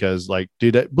not, because like,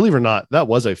 dude, believe it or not, that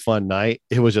was a fun night.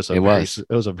 It was just it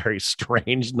was a very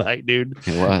strange night, dude.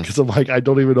 It was. Because I'm like, I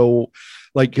don't even know,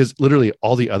 like, because literally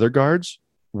all the other guards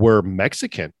were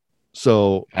Mexican.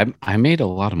 So I made a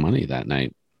lot of money that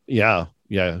night. yeah,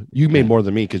 you made more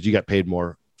than me because you got paid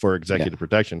more for executive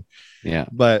protection. Yeah.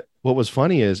 But what was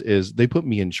funny is they put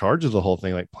me in charge of the whole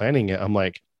thing, like planning it. I'm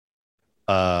like,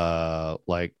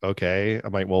 okay.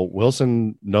 I'm like, well,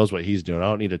 Wilson knows what he's doing. I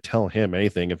don't need to tell him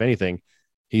anything. If anything,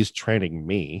 he's training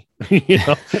me. You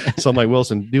know? So I'm like,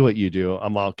 Wilson, do what you do.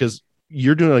 I'm all because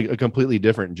you're doing a completely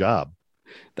different job.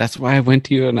 That's why I went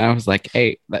to you and I was like,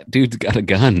 hey, that dude's got a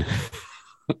gun.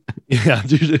 Yeah,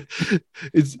 dude.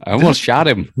 I almost shot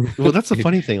him. Well, that's the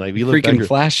funny thing. Like, we look Freaking back,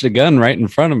 flashed a gun right in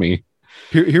front of me.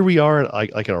 here we are at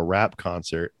like at a rap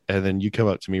concert, and then you come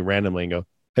up to me randomly and go,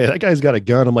 "Hey, that guy's got a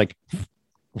gun." I'm like,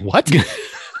 "What?"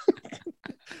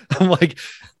 I'm like,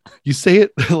 you say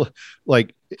it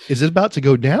like, is it about to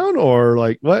go down or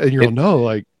like what? And you're like, no,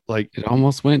 like It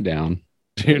almost went down.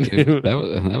 dude,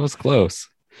 That was close.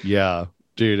 yeah,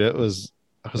 dude, it was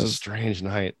a strange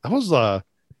night. That was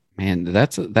Man,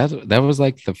 that was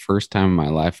like the first time in my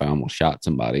life I almost shot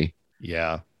somebody.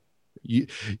 yeah. You,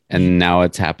 And now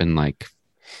it's happened like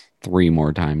 3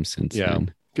 more times since Yeah.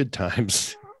 then. good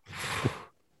times.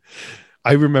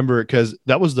 I remember because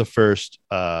that was the first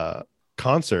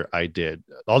concert I did.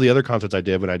 All the other concerts I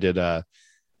did when I did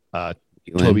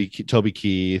Toby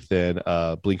Keith and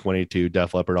Blink 182,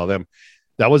 Def Leppard, all them.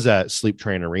 That was at Sleep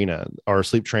Train Arena or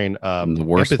Sleep Train. And the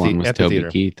worst one was Toby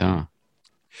Keith, huh?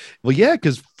 Well, yeah,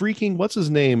 because freaking what's his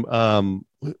name?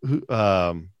 Who?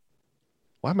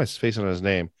 Why am I spacing on his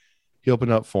name? He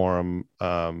opened up for him.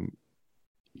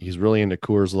 He's really into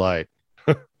Coors Light.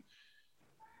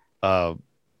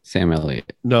 Sam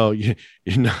Elliott. No, you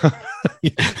know,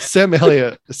 Sam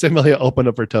Elliott opened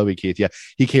up for Toby Keith. Yeah,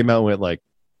 he came out and went like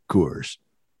Coors.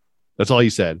 That's all he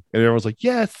said, and everyone's like,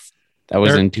 "Yes." That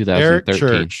was in Eric 2013.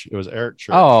 Church. It was Eric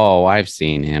Church. Oh, I've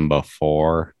seen him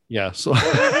before. yeah. So,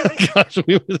 gosh,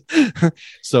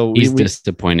 He's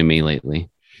disappointed me lately.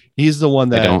 he's the one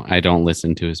that I don't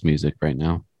listen to his music right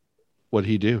now. What'd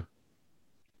he do?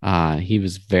 He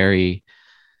was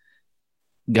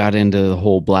got into the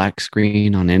whole black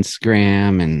screen on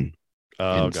Instagram and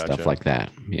stuff like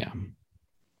that. Yeah.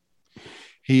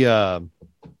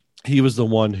 He was the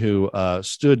one who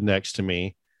stood next to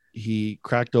me. He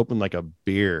cracked open like a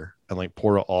beer and like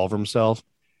poured it all of himself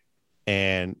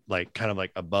and like kind of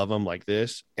like above him like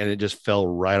this, and it just fell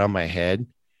right on my head.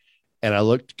 And I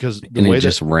looked because the way it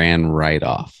just ran right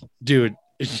off. Dude,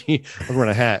 I was wearing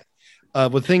a hat. But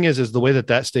the thing is the way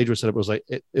that stage was set up was like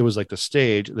it was like the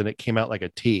stage, then it came out like a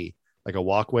T, like a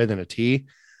walkway, then a T.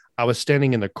 I was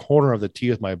standing in the corner of the T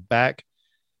with my back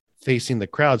facing the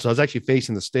crowd, so I was actually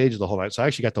facing the stage the whole night. So I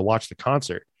actually got to watch the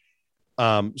concert.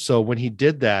 So when he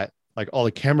did that, like all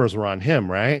the cameras were on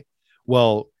him, right?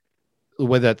 Well, the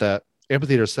way that the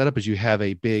amphitheater is set up is you have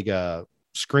a big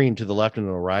screen to the left and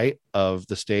the right of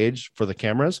the stage for the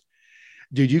cameras.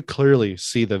 Dude, you clearly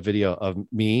see the video of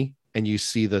me. And you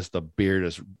see the beard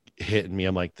is hitting me.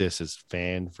 I'm like, this is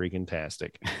freaking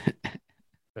tastic.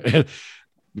 You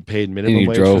paid minimum And you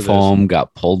wage drove for this. home,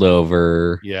 got pulled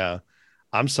over. Yeah.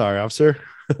 I'm sorry, officer.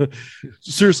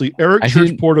 Seriously, Eric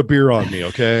Church poured a beer on me,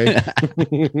 okay?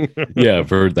 Yeah, I've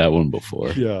heard that one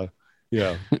before.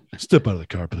 Yeah. Step out of the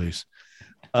car, please.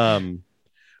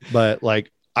 But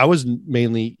like I was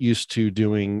mainly used to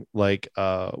doing like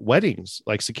weddings,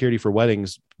 like security for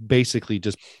weddings, basically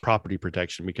just property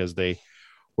protection because they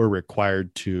were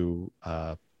required to,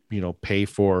 pay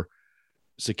for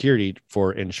security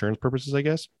for insurance purposes, I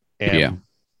guess.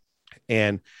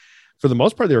 And for the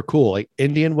most part, they were cool. Like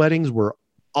Indian weddings were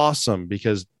awesome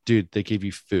because, dude, they gave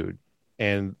you food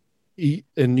and you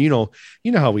know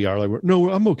how we are. Like,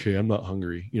 no, I'm okay. I'm not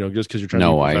hungry. Just because you're trying to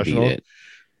be professional. I eat it.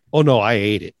 Oh no, I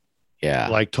ate it. Yeah.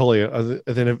 Like totally. And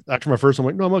then after my first one, I'm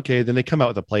like, no, I'm okay. Then they come out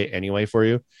with a plate anyway for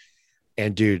you.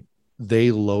 And dude,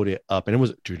 they load it up and it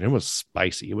was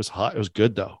spicy. It was hot. It was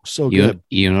good though. So good.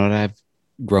 You know what I've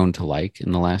grown to like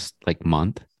in the last like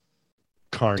month?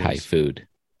 Carnies. Thai food.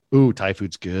 Ooh, Thai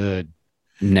food's good.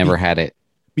 Never had it.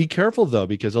 Be careful though,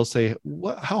 because they'll say,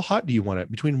 how hot do you want it?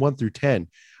 Between 1 through 10.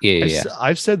 Yeah.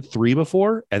 I've said 3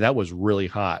 before and that was really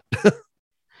hot.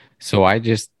 So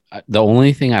the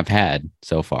only thing I've had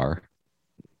so far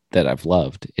that I've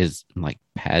loved is like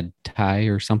pad thai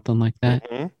or something like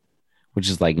that, which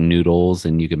is like noodles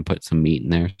and you can put some meat in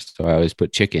there. So I always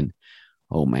put chicken.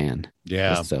 Oh man.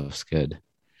 Yeah. That stuff's good.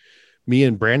 Me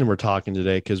and Brandon were talking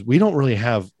today because we don't really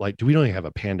have we don't even have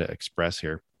a Panda Express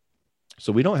here.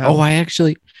 So we don't have. Oh, I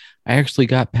actually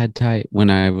got pad thai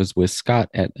when I was with Scott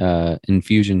at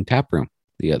Infusion Tap Room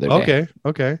the other day.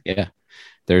 Okay. Yeah.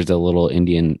 There's a little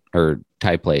Indian or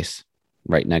Thai place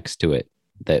right next to it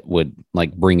that would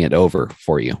like bring it over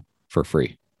for you for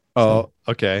free. Oh,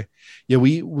 okay. Yeah,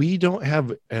 we don't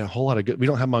have a whole lot of good. We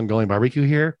don't have Mongolian barbecue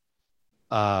here.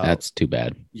 That's too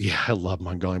bad. Yeah, I love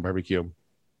Mongolian barbecue.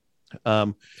 It's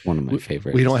one of my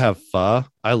favorites. We don't have pho.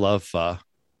 I love pho.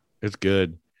 It's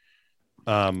good.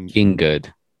 King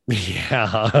good.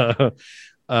 Yeah.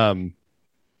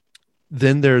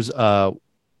 Then there's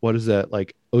what is that,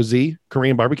 like OZ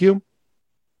Korean barbecue?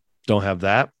 Don't have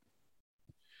that.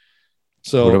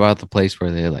 So what about the place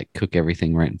where they like cook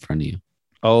everything right in front of you?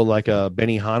 Oh, like a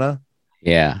Benihana?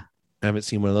 Yeah. I haven't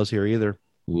seen one of those here either.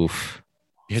 Oof.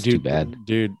 Yeah, It's dude. too bad.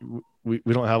 Dude, we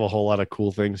don't have a whole lot of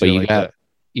cool things But here like that.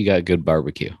 you got good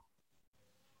barbecue.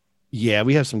 Yeah,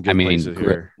 we have some good places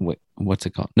here. What's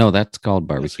it called? No, that's called It's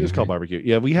barbecue. called right? barbecue.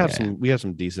 Yeah, we have Yeah.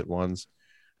 some decent ones.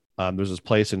 There's this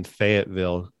place in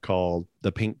Fayetteville called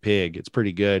the Pink Pig. It's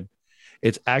pretty good.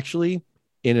 It's actually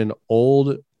in an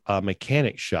old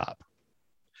mechanic shop.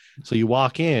 So you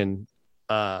walk in,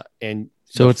 and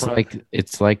So the it's front-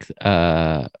 like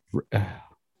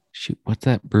shoot, what's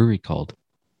that brewery called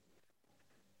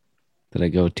that I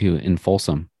go to in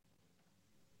Folsom?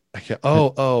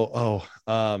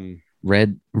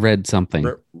 Red something.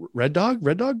 Red Dog,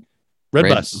 Red Bus.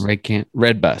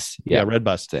 Red Bus. Yeah, Red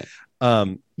Bus. That's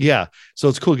it. Yeah. So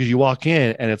it's cool because you walk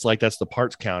in and it's like that's the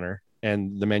parts counter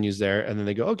and the menu's there, and then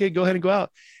they go, okay, go ahead and go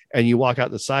out, and you walk out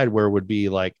the side where would be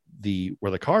like where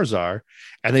the cars are,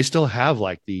 and they still have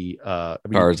like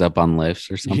Cars up on lifts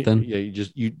or something. Yeah,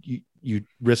 you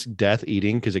risk death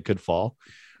eating because it could fall.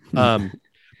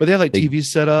 But they have like TVs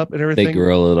set up and everything. They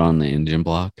grill it on the engine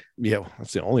block. Yeah,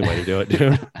 that's the only way to do it,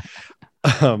 dude.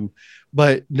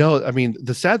 But no, I mean,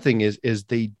 the sad thing is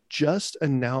they just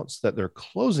announced that they're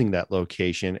closing that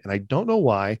location, and I don't know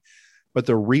why, but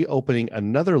they're reopening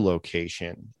another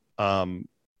location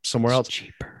somewhere else.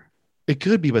 Cheaper. It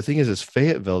could be, but the thing is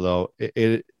Fayetteville, though,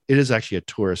 it is actually a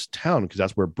tourist town because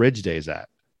that's where Bridge Day's at.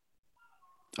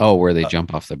 Oh, where they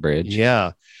jump off the bridge.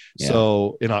 Yeah. Yeah.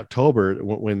 So in October,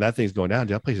 when that thing's going down,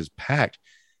 that place is packed.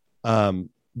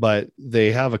 But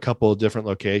they have a couple of different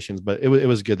locations, but it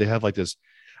was good. They have like this.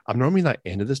 I'm normally not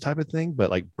into this type of thing, but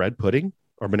like bread pudding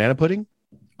or banana pudding.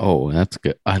 Oh, that's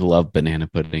good. I love banana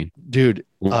pudding. Dude.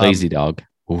 Lazy dog.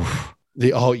 Oof,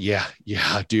 Yeah,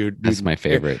 dude. that's my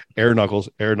favorite. Air knuckles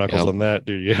Yep. on that,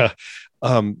 dude. Yeah.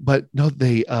 But no,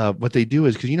 they what they do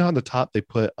is because you know on the top they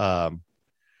put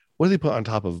what do they put on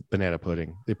top of banana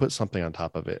pudding? They put something on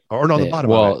top of it, or no, on the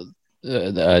bottom of it.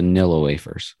 The Nilla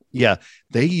wafers. Yeah,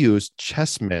 they use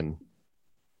chessmen.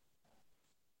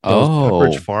 Oh,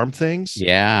 Pepperidge Farm things.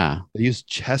 yeah. They use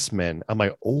chessmen. I'm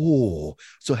like, oh,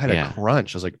 so it had Yeah. a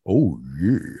crunch. I was like, oh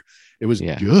yeah, it was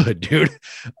Yeah. good, dude.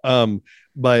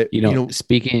 But You know,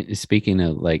 speaking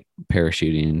of like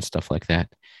parachuting and stuff like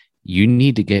that, you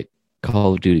need to get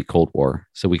Call of Duty Cold War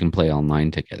so we can play online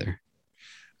together.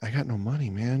 I got no money,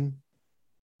 man.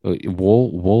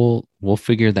 We'll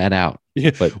figure that out.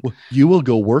 Yeah, But you will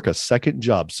go work a second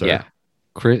job, sir. yeah,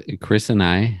 Chris and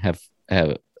I have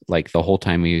like the whole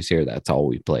time he was here, that's all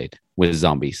we played with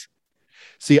zombies.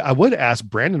 See, I would ask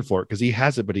Brandon for it because he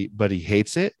has it, but he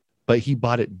hates it. But he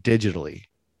bought it digitally.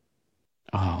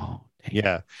 Oh, dang.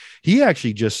 Yeah, he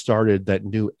actually just started that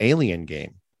new Alien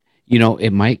game. You know,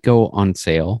 it might go on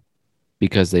sale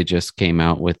because they just came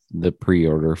out with the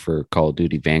pre-order for Call of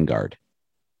Duty Vanguard.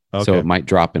 Okay, So it might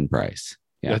drop in price.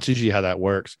 Yeah. that's usually how that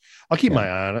works. I'll keep Yeah. my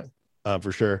eye on it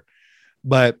for sure.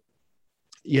 But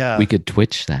yeah, We could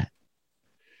Twitch that.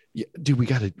 yeah, dude, we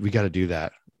gotta do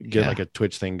that. Get Yeah. like a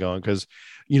Twitch thing going because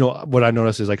you know what I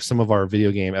noticed is like some of our video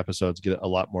game episodes get a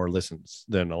lot more listens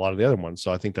than a lot of the other ones.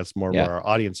 So I think that's more Yeah. where our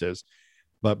audience is.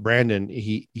 But Brandon,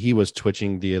 he was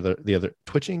twitching the other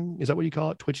twitching, is that what you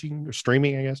call it? Twitching or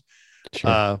streaming, I guess.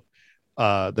 Sure.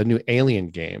 The new Alien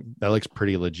game that looks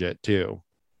pretty legit too.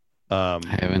 I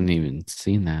haven't even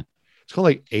seen that. It's called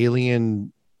like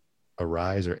Alien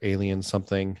Arise or Alien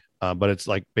something, but it's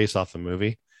like based off the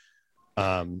movie.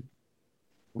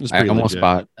 It's I pretty almost legit.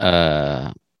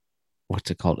 bought what's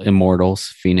it called? Immortals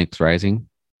Phoenix Rising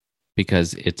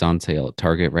because it's on sale at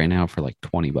Target right now for like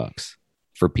 $20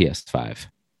 for PS5,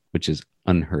 which is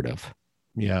unheard of.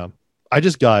 Yeah, I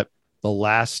just got the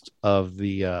last of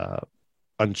the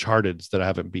Uncharted's that I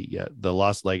haven't beat yet. The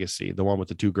Lost Legacy, the one with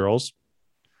the two girls.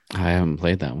 I haven't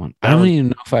played that one. That I don't one- even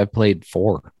know if I played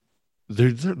 4.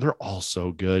 They're all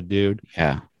so good, dude.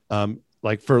 Yeah.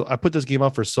 Like I put this game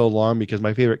out for so long because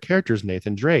my favorite character is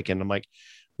Nathan Drake, and I'm like,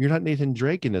 you're not Nathan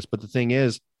Drake in this. But the thing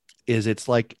is it's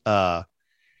like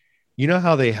you know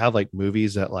how they have like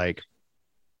movies that like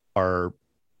are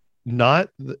not,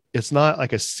 it's not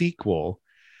like a sequel,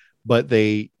 but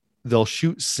they'll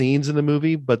shoot scenes in the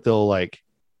movie, but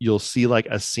you'll see like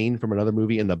a scene from another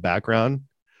movie in the background.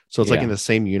 So it's like Yeah. in the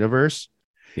same universe.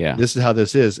 Yeah. This is how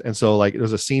this is. And so like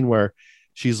there's a scene where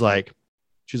she's like,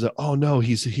 oh no,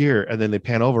 he's here. And then they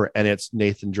pan over and it's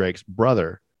Nathan Drake's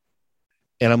brother.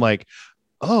 And I'm like,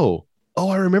 oh,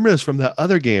 I remember this from that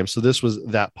other game. So this was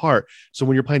that part. So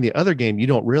when you're playing the other game, you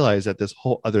don't realize that this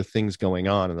whole other thing's going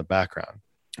on in the background.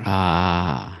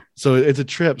 Ah. So it's a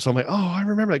trip. So I'm like, oh, I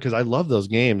remember that because I love those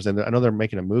games. And I know they're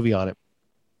making a movie on it.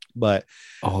 But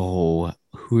Oh,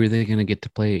 who are they going to get to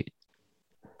play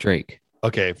Drake?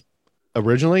 okay.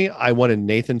 Originally, I wanted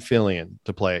Nathan Fillion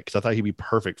to play it because I thought he'd be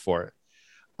perfect for it.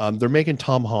 They're making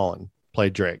Tom Holland play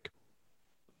Drake.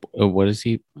 What is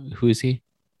he? Who is he?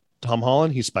 Tom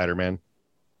Holland, he's Spider-Man.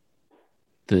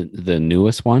 The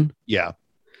newest one. Yeah,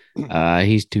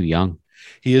 He's too young.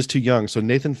 he is too young. So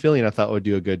Nathan Fillion, I thought would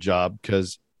do a good job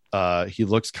because he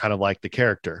looks kind of like the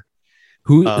character.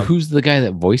 Who's the guy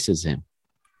that voices him?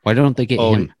 Why don't they get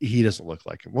him? He doesn't look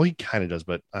like him. Well, he kind of does,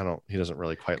 but he doesn't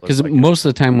really quite look Because like him. most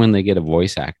of the time when they get a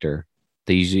voice actor,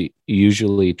 they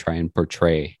usually try and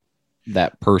portray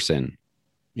that person.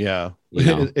 Yeah. You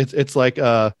know? It's like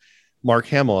Mark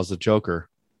Hamill as the Joker.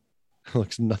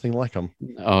 Looks nothing like him.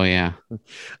 Oh yeah.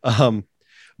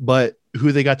 But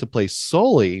who they got to play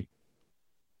Sully,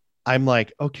 I'm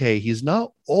like, okay, he's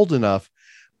not old enough,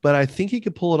 but I think he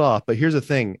could pull it off. But here's the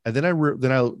thing, and then I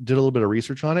did a little bit of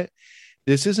research on it.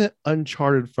 This isn't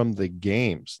Uncharted from the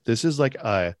games. This is like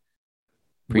a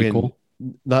Prequel?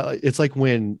 It's like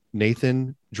when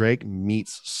Nathan Drake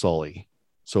meets Sully,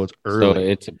 so it's So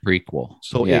early. it's a prequel.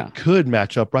 So yeah. it could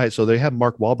match up right. So they have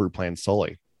Mark Wahlberg playing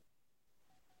Sully.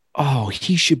 Oh,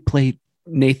 he should play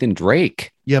Nathan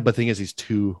Drake. Yeah, but the thing is, he's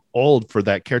too old for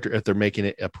that character if they're making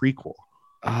it a prequel.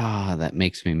 Ah, that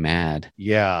makes me mad.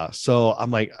 Yeah, so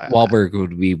I'm like, Wahlberg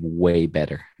would be way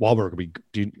better. Wahlberg would be,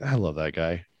 dude. I love that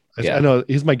guy. Yeah. I know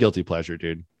he's my guilty pleasure,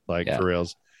 dude. Like Yeah. for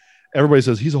reals. Everybody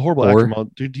says he's a horrible Or- actor. Well,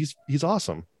 dude, he's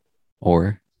awesome.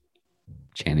 Or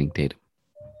Channing Tatum.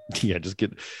 Yeah, just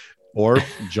get or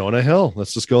Jonah Hill.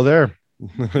 Let's just go there.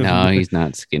 No, he's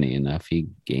not skinny enough. He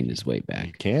gained his weight He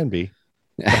back. can be.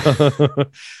 Give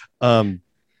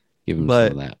him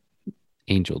But- some of that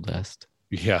angel dust.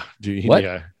 Yeah, dude. What?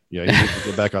 Yeah, you need to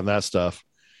get back on that stuff.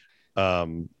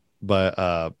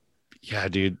 But yeah,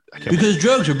 dude. I can't Because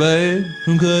drugs are bad.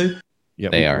 Okay. Yeah,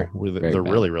 They are They're very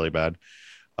bad. really, really bad.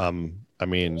 I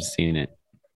mean, I've seen it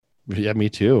yeah, me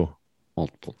too.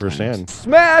 multiple Firsthand. times.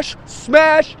 Smash,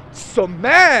 smash,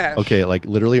 smash. Okay, like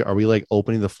literally, are we like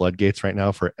opening the floodgates right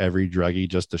now for every druggie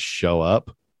just to show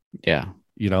up? Yeah.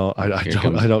 You know, I Here don't,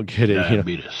 comes I don't get it. You know?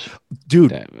 Diabetes.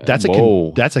 Dude, That- that's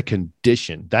Whoa. that's a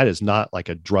condition. That is not like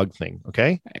a drug thing.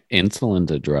 Okay.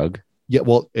 Insulin's a drug. Yeah.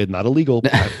 Well, it's not illegal.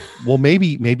 Well,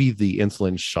 maybe the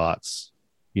insulin shots.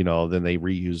 You know, then they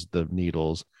reuse the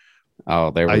needles.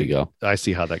 Oh, there we go. I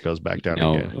see how that goes back down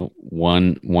No, again.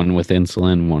 one with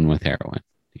insulin, one with heroin.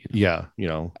 Yeah. You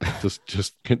know, just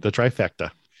the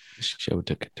trifecta. The show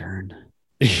took a turn.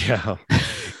 Yeah,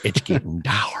 it's getting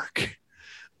dark.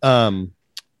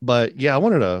 But yeah, I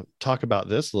wanted to talk about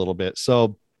this a little bit.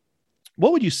 So,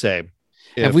 what would you say?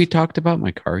 Have we talked about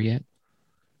my car yet?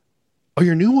 Oh,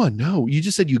 your new one? No, you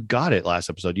just said you got it last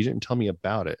episode. You didn't tell me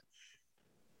about it.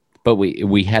 But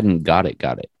we hadn't got it.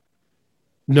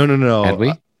 No. Had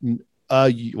we? Well,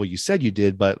 you said you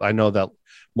did, but I know that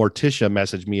Morticia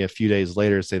messaged me a few days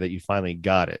later to say that you finally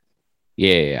got it.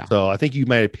 Yeah. So I think you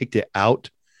might have picked it out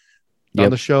on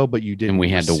Yep. the show, but you didn't. And we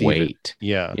had to receive it. wait.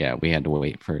 Yeah, Yeah, we had to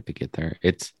wait for it to get there.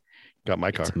 It's got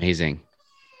my car, amazing.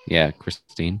 Yeah,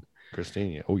 Christine.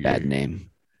 Christine. Yeah. Oh, yeah. Bad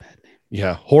name.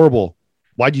 Yeah, horrible.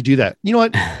 Why'd you do that? You know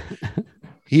what?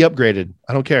 He upgraded.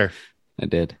 I don't care. I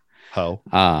did. Ho.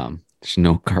 There's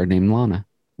no car named Lana.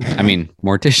 I mean,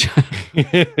 Morticia.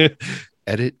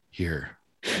 Edit here.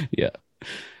 Yeah.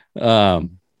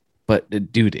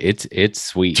 But dude, it's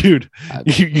sweet. Dude, Uh,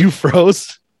 you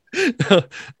froze.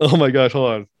 Oh my gosh,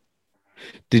 hold on.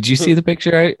 Did you see the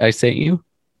picture I sent you?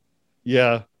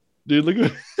 Yeah. Dude, look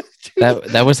at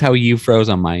That was how you froze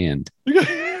on my end.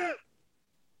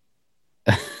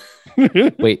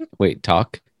 Wait,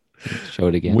 talk. Show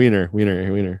it again. Wiener.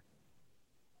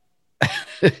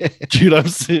 Dude,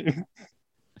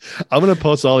 I'm gonna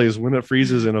post all these when it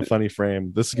freezes in a funny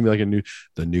frame. This is gonna be like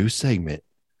the new segment.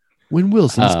 When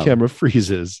Wilson's camera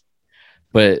freezes.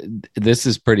 But this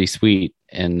is pretty sweet,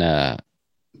 and I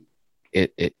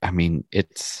mean,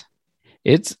 it's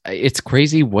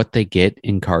crazy what they get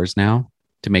in cars now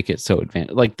to make it so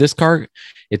advanced. Like this car,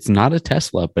 it's not a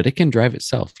Tesla, but it can drive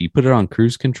itself. You put it on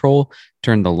cruise control,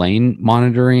 turn the lane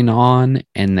monitoring on,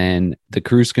 and then the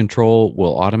cruise control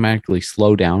will automatically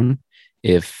slow down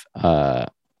if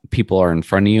people are in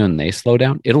front of you and they slow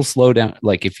down. It'll slow down.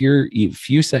 Like if you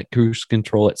set cruise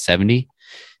control at 70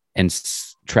 and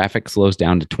traffic slows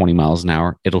down to 20 miles an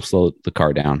hour, it'll slow the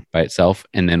car down by itself.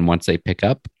 And then once they pick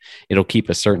up, it'll keep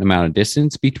a certain amount of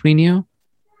distance between you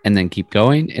and then keep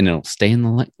going, and it'll stay in the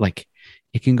lane. Like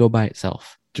it can go by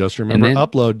itself. Just remember then-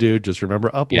 upload, dude. Just remember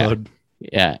upload.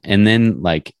 Yeah. And then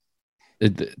like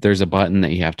there's a button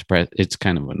that you have to press. It's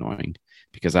kind of annoying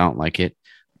because I don't like it.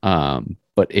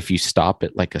 But if you stop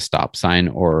at like a stop sign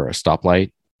or a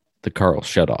stoplight, the car will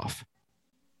shut off.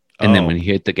 And then Oh. when you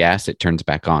hit the gas, it turns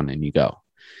back on and you go.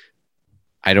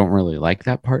 I don't really like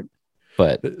that part,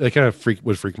 but That kind of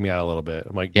would freak me out a little bit.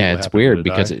 I'm like, yeah, what it's happened? weird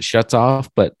Did I because die? it shuts off,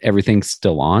 but everything's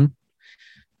still on.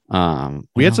 We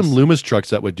what had some else? Loomis trucks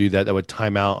that would do that. That would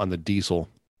time out on the diesel,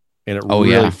 and it Oh,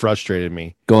 really yeah. frustrated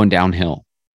me. Going downhill.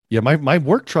 Yeah, my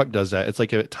work truck does that. It's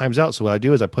like if it times out. So what I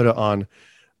do is I put it on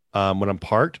when I'm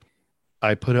parked.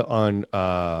 I put it on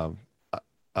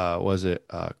was it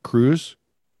cruise?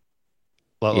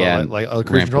 Yeah, like cruise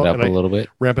Ramp control, it up and a I little bit.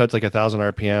 ramp it up to like 1,000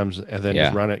 RPMs, and then Yeah.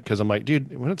 just run it because I'm like,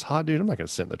 dude, when it's hot, dude, I'm not gonna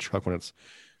sit in the truck when it's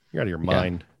you're out of your Yeah.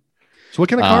 mind. So what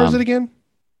kind of car is it again?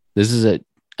 This is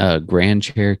a Grand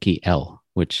Cherokee L,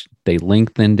 which they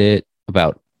lengthened it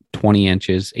about 20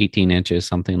 inches, 18 inches,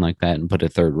 something like that, and put a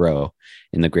third row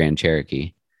in the Grand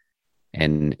Cherokee.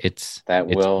 And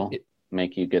will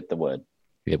make you get the wood.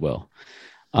 It will.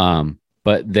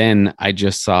 But then I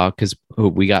just saw, because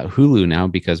we got Hulu now,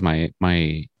 because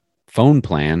my phone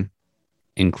plan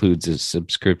includes a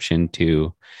subscription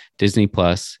to Disney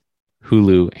Plus,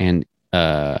 Hulu, and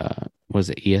was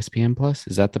it ESPN Plus?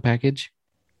 Is that the package?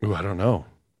 Ooh, I don't know.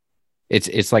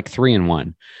 It's like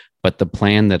 3-in-1. But the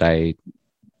plan that I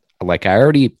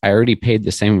already paid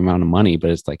the same amount of money, but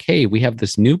it's like, hey, we have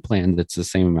this new plan that's the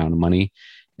same amount of money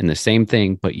and the same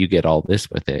thing, but you get all this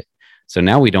with it. So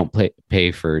now we don't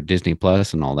pay for Disney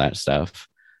Plus and all that stuff.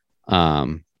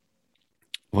 Where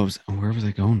was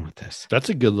I going with this? That's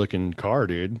a good looking car,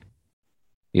 dude.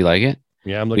 You like it?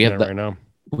 Yeah, I'm looking at have it right now.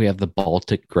 We have the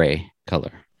Baltic gray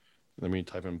color. Let me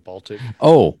type in Baltic.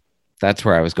 Oh, that's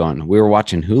where I was going. We were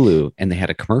watching Hulu and they had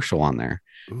a commercial on there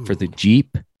for the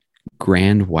Jeep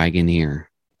Grand Wagoneer,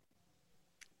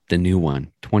 the new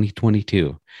one,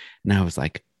 2022. And I was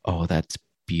like, oh, that's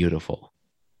beautiful.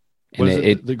 And What is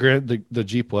it? The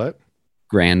Jeep what?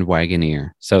 Grand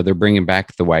Wagoneer. So they're bringing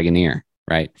back the Wagoneer,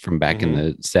 right? From back in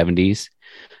the 70s.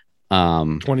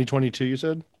 2022, you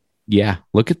said? Yeah.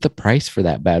 Look at the price for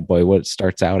that bad boy, what it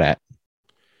starts out at.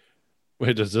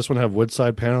 Wait, does this one have wood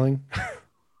side paneling?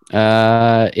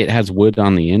 It has wood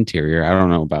on the interior. I don't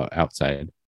know about outside.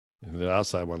 The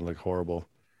outside one looked horrible.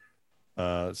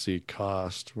 Let's see,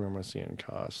 cost. Where am I seeing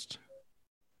cost?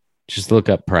 Just look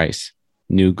up price.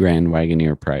 New Grand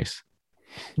Wagoneer price.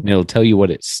 And it'll tell you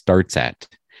what it starts at.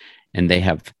 And they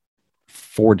have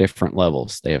 4 different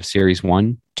levels. They have Series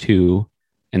 1, 2,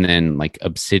 and then like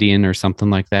Obsidian or something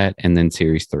like that, and then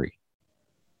Series 3.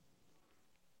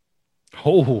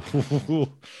 Oh,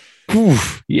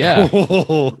 Oof, yeah.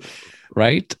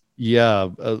 Right? Yeah,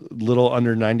 a little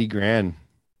under 90 grand.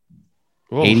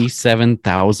 Oh,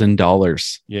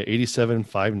 $87,000. yeah,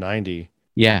 87,590.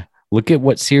 Yeah. Look at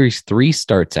what Series 3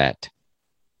 starts at.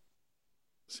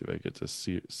 See if I get to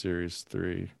Series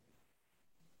 3.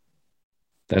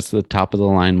 That's the top of the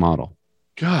line model.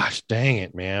 Gosh, dang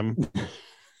it, man.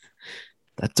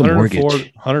 That's a mortgage.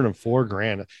 104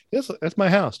 grand. That's my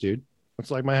house, dude.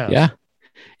 That's like my house. Yeah.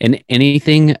 And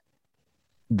anything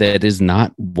that is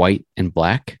not white and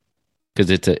black, because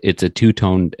it's a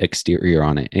two-toned exterior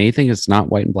on it. Anything that's not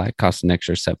white and black costs an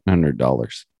extra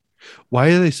 $700. Why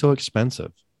are they so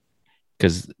expensive?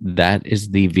 Because that is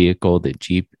the vehicle that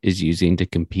Jeep is using to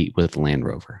compete with Land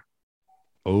Rover.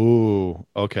 Oh,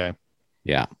 okay.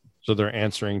 Yeah. So they're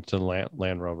answering to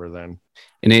Land Rover then.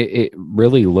 And it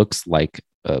really looks like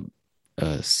a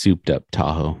souped up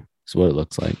Tahoe. Is what it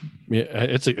looks like. Yeah,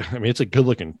 it's a good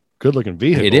looking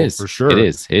vehicle. It is for sure. It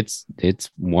is. It's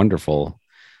wonderful.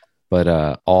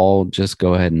 But I'll just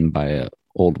go ahead and buy a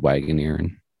old Wagoneer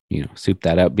and soup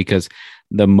that up, because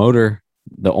the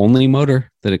only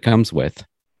motor that it comes with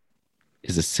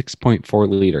is a 6.4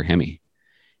 liter Hemi,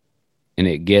 and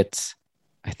it gets,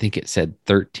 I think it said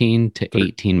 13 to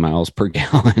 18 miles per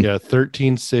gallon. Yeah,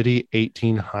 13 city,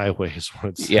 18 highway is what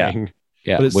it's Yeah. saying.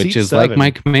 Yeah, But it which seats is 7. like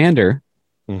my Commander.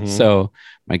 Mhm. So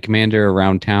my Commander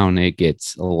around town, it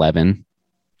gets 11,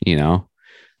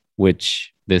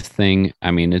 which this thing,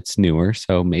 I mean, it's newer,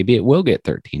 so maybe it will get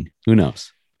 13. Who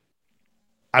knows?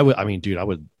 I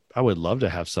would love to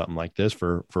have something like this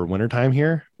for wintertime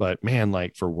here, but man,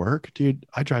 like for work, dude,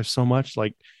 I drive so much,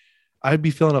 like I'd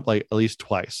be filling up like at least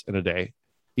twice in a day.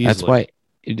 Easily. That's why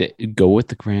go with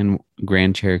the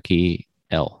Grand Cherokee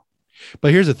L,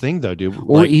 But here's the thing though, dude,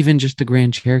 or like, even just the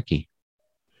Grand Cherokee.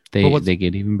 But They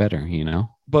get even better,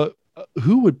 but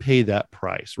who would pay that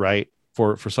price, right?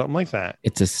 For something like that,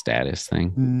 It's a status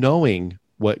thing. knowing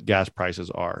what gas prices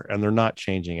are, and they're not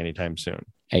changing anytime soon.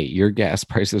 Hey, your gas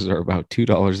prices are about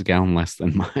 $2 a gallon less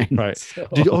than mine. Right. So-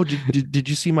 Did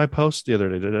you see my post the other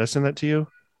day? Did I send that to you?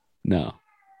 No.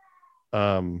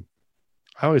 I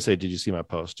always say, did you see my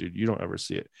post, dude? You don't ever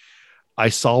see it. I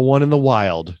saw one in the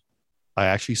wild. I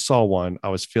actually saw one. I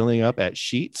was filling up at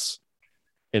Sheets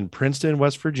in Princeton,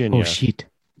 West Virginia. Oh, shit.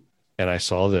 And I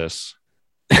saw this.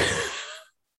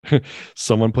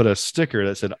 Someone put a sticker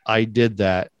that said, I did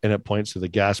that. And it points to the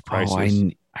gas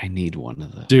prices. I need one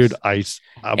of those, dude. I was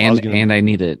gonna, and I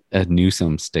need a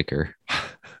Newsom sticker.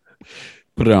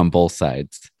 Put it on both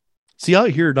sides. see out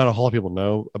here. Not a whole lot of people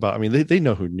know about. I mean, they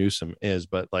know who Newsom is,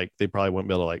 but like they probably wouldn't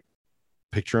be able to like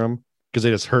picture him because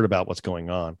they just heard about what's going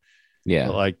on. Yeah,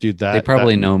 But like, dude, they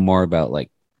probably know more about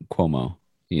like Cuomo.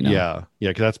 You know? Yeah,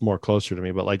 because that's more closer to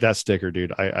me. But like that sticker,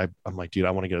 dude, I'm like, dude,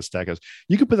 I want to get a stack of.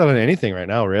 You could put that on anything right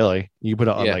now, really. You can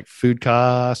put it on like food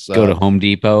costs. Go to Home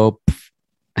Depot.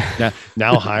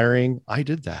 now hiring. I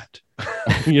did that.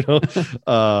 You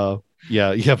know,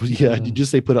 yeah. Did you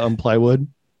just say put it on plywood?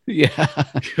 Yeah,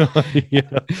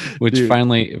 Yeah. Which Dude.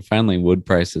 finally wood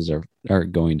prices are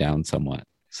going down somewhat.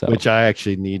 So Which I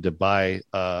actually need to buy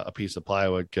a piece of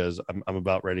plywood because I'm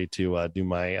about ready to do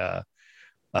my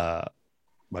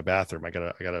my bathroom. I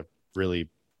gotta really,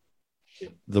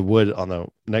 the wood on the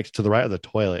next to the right of the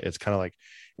toilet, it's kind of like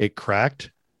it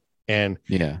cracked, and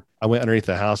yeah, I went underneath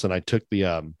the house and I took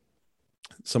the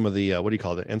some of the what do you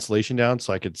call it, insulation down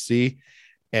so I could see.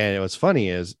 And what's funny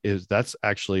is that's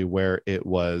actually where it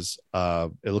was.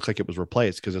 It looked like it was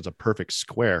replaced because it's a perfect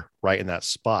square right in that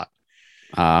spot.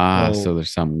 so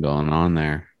there's something going on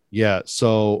there. Yeah.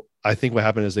 So I think what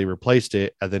happened is they replaced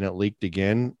it and then it leaked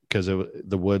again because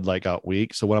the wood like got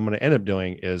weak. So what I'm going to end up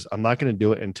doing is I'm not going to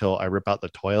do it until I rip out the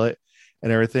toilet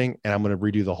and everything. And I'm going to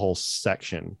redo the whole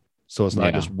section. So it's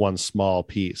not just one small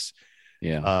piece.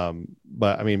 Yeah.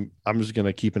 But I mean, I'm just going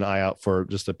to keep an eye out for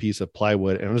just a piece of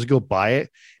plywood and I'm just go buy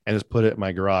it and just put it in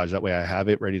my garage. That way I have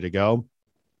it ready to go.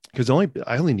 Cause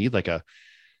I only need like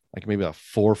maybe a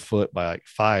 4 foot by like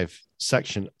 5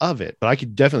 section of it, but I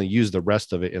could definitely use the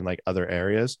rest of it in like other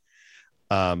areas.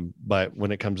 But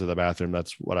when it comes to the bathroom,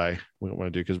 that's what I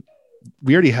want to do. Cause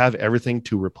we already have everything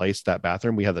to replace that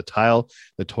bathroom. We have the tile,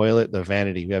 the toilet, the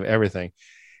vanity, we have everything.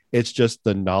 It's just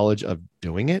the knowledge of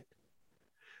doing it.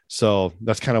 So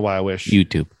that's kind of why I wish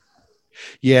YouTube.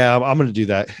 Yeah, I'm going to do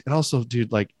that. And also, dude,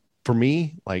 like for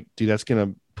me, like, dude, that's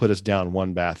going to put us down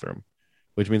one bathroom,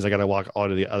 which means I got to walk all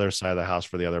to the other side of the house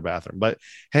for the other bathroom. But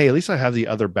hey, at least I have the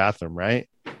other bathroom, right?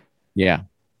 Yeah.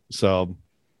 So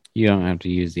you don't have to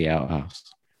use the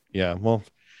outhouse. Yeah. Well,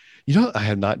 you know what I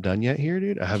have not done yet here,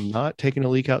 dude? I have not taken a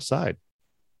leak outside.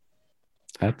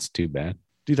 That's too bad.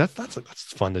 Dude, that's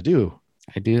fun to do.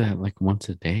 I do that like once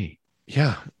a day.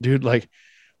 Yeah, dude. Like,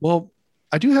 well,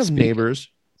 I do have neighbors.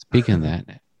 Speaking of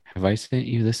that, have I sent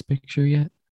you this picture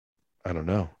yet? I don't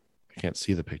know. I can't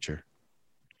see the picture.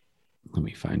 Let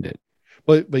me find it.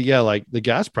 But yeah, like the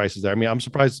gas prices there. I mean, I'm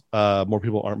surprised more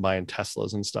people aren't buying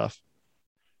Teslas and stuff.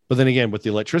 But then again, with the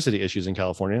electricity issues in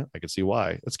California, I could see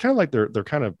why. It's kind of like they're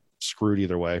kind of screwed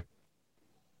either way.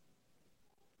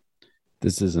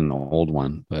 This is an old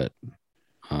one, but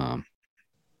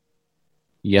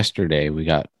yesterday we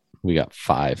got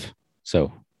 5.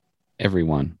 So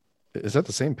everyone. Is that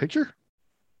the same picture?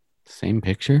 Same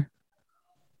picture?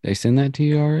 Did I send that to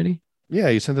you already? Yeah,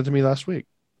 you sent it to me last week.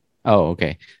 Oh,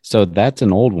 okay. So that's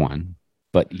an old one.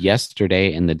 But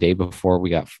yesterday and the day before we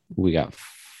got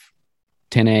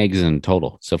 10 eggs in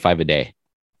total. So 5 a day.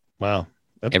 Wow.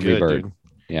 That's every good, bird. Dude.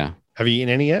 Yeah. Have you eaten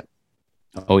any yet?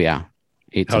 Oh yeah.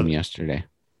 Ate some yesterday.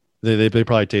 They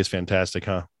probably taste fantastic,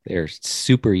 huh? They're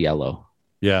super yellow.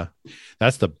 Yeah.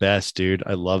 That's the best, dude.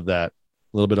 I love that.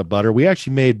 A little bit of butter. We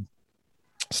actually made,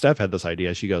 Steph had this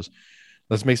idea. She goes,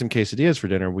 let's make some quesadillas for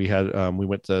dinner. We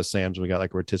went to Sam's and we got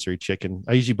like rotisserie chicken.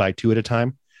 I usually buy 2 at a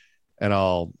time and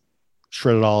I'll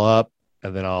shred it all up.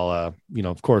 And then I'll,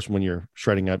 of course, when you're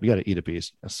shredding up, you got to eat a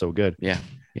piece. That's so good. Yeah.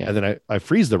 Yeah. And then I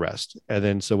freeze the rest. And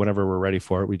then, so whenever we're ready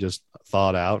for it, we just thaw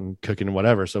it out and cook it and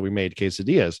whatever. So we made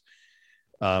quesadillas.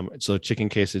 So chicken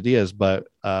quesadillas, but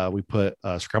we put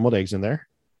scrambled eggs in there.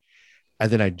 And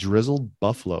then I drizzled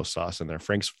buffalo sauce in there.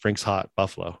 Frank's Hot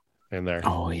Buffalo in there.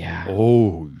 Oh yeah.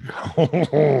 Oh,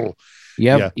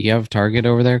 you have Target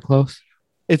over there close?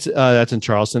 It's that's in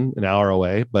Charleston, an hour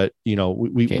away. But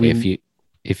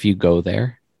if you go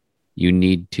there, you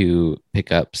need to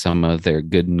pick up some of their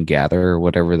Good and Gather or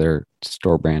whatever their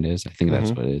store brand is. I think that's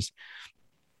what it is.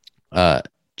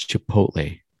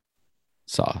 Chipotle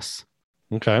sauce.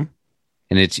 Okay.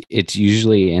 And it's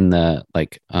usually in the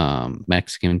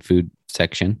Mexican food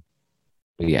section.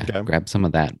 But yeah, grab some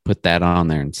of that. Put that on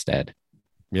there instead.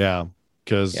 Yeah,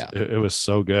 because it was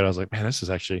so good. I was like, man, this is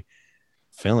actually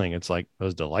filling. It's like, it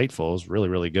was delightful. It was really,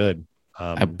 really good.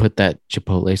 I put that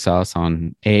Chipotle sauce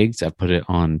on eggs. I put it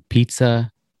on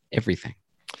pizza, everything.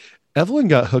 Evelyn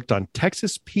got hooked on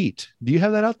Texas Pete. Do you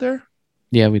have that out there?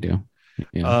 Yeah, we do.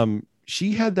 Yeah.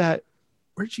 She had that.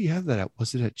 Where did she have that at?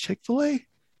 Was it at Chick-fil-A?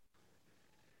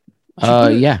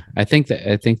 Yeah, I think they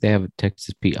have a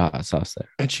Texas Pete hot sauce there.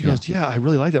 And she goes, yeah, I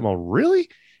really like that. I'm all, really?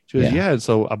 She goes, Yeah. yeah. And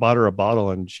so I bought her a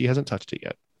bottle and she hasn't touched it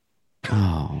yet.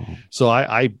 Oh, So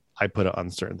I put it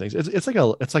on certain things. It's like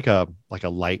a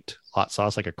light hot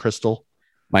sauce, like a crystal.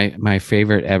 my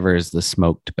favorite ever is the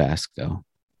smoked Tabasco.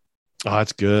 Oh,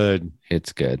 it's good.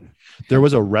 It's good. There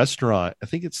was a restaurant, I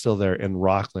think it's still there in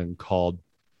Rockland called,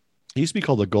 it used to be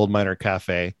called the Gold Miner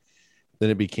Cafe. Then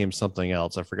it became something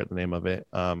else. I forget the name of it.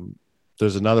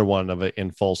 There's another one of it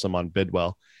in Folsom on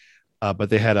Bidwell. But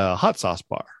they had a hot sauce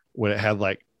bar where it had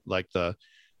like the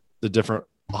different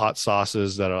hot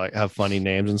sauces that are like have funny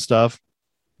names and stuff.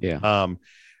 Yeah.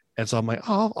 And so I'm like,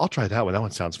 oh, I'll try that one. That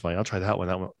one sounds funny. I'll try that one.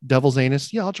 That one. Devil's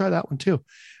Anus. Yeah, I'll try that one too.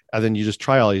 And then you just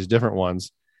try all these different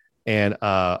ones. And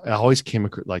I always came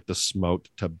across like the smoked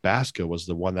Tabasco was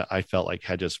the one that I felt like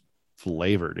had just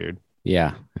flavor, dude.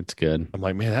 Yeah, it's good. I'm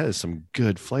like, man, that is some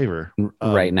good flavor.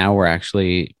 Right now, we're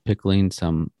actually pickling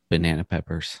some banana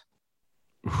peppers.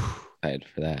 Excited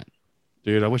for that.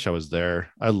 Dude, I wish I was there.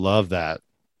 I love that.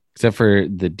 Except for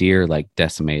the deer, like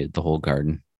decimated the whole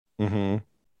garden. Mm-hmm.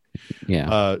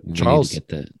 Yeah. We need to Charles get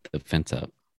the fence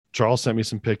up. Charles sent me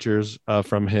some pictures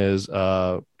from his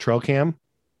trail cam.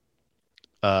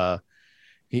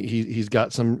 He's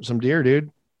got some deer,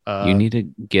 dude. You need to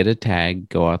get a tag,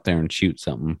 go out there and shoot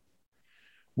something.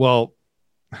 Well,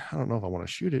 I don't know if I want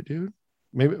to shoot it, dude.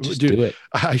 Maybe, Just dude. do it.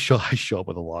 I show up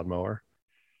with a lawnmower.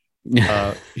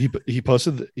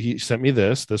 He sent me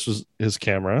this. This was his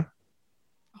camera,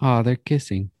 Oh, they're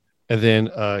kissing. and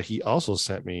then he also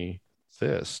sent me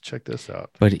this. Check this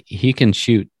out. But he can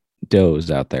shoot does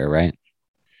out there, right?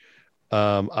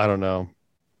 I don't know.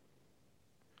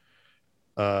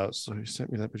 So he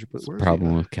sent me that picture. But It's where a is he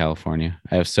problem at? with California.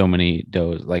 I have so many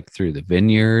does like through the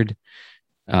vineyard,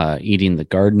 eating the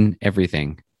garden,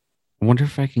 everything. I wonder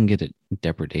if I can get a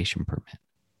depredation permit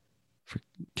for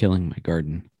killing my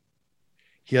garden.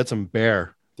 He had some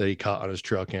bear that he caught on his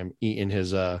trail cam eating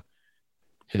his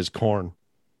corn.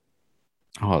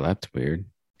 Oh, that's weird.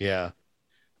 Yeah.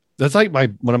 That's like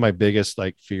one of my biggest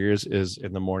like fears is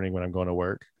in the morning when I'm going to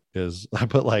work is I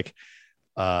put like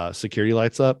security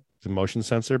lights up, the motion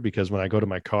sensor, because when I go to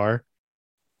my car,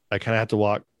 I kind of have to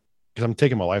walk because I'm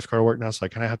taking my wife's car to work now. So I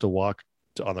kind of have to walk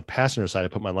on the passenger side. I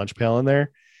put my lunch pail in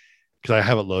there because I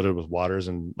have it loaded with waters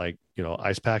and like,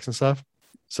 ice packs and stuff.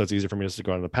 So it's easier for me just to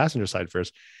go on the passenger side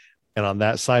first. And on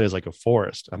that side is like a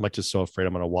forest. I'm like just so afraid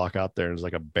I'm going to walk out there and there's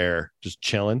like a bear just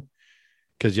chilling.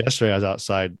 Because yesterday I was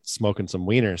outside smoking some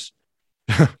wieners.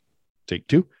 Take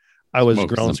two. I was Smoke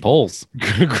grilling some poles.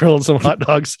 grilling some hot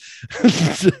dogs.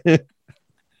 Dang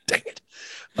it.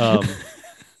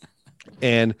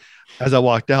 And as I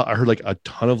walked out, I heard like a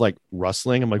ton of like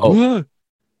rustling. I'm like, Oh.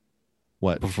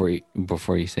 what? Before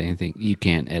you say anything, you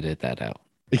can't edit that out.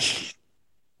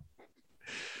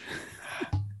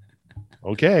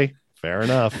 Okay, fair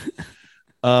enough.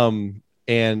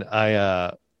 And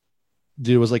I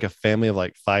dude, it was like a family of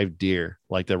like 5 deer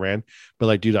like that ran. But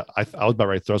like, dude, I was about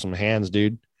ready to throw some hands,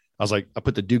 dude. I was like, I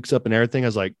put the dukes up and everything. I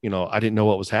was like, I didn't know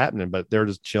what was happening, but they're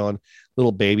just chilling.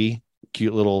 Little baby,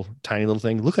 cute little tiny little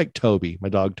thing. Look like Toby, my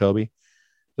dog Toby.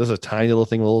 There's a tiny little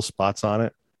thing with little spots on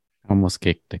it. I almost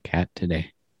kicked a cat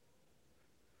today.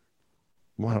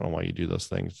 Well, I don't know why you do those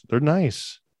things. They're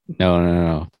nice.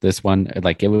 No. This one,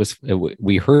 like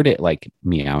we heard it like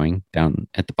meowing down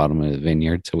at the bottom of the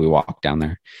vineyard. So we walked down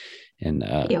there and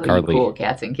Carly, cool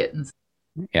cats and kittens.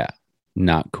 yeah,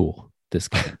 not cool. This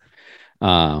cat.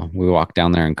 We walked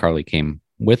down there and Carly came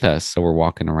with us. So we're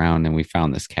walking around and we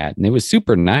found this cat and it was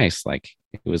super nice. Like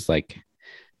it was like,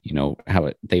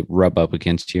 how they rub up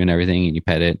against you and everything and you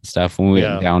pet it and stuff. When we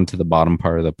went down to the bottom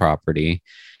part of the property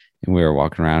and we were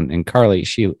walking around and Carly,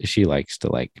 she likes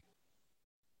to like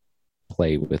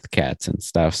play with cats and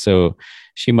stuff. So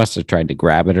she must have tried to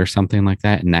grab it or something like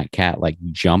that. And that cat like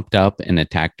jumped up and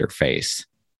attacked her face.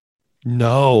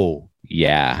 No.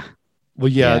 Yeah. Well,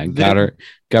 yeah. Got her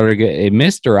good. It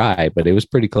missed her eye, but it was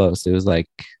pretty close. It was like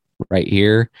right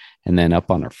here and then up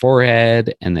on her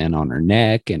forehead and then on her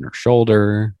neck and her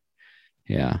shoulder.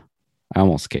 Yeah. I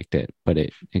almost kicked it, but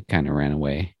it kind of ran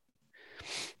away.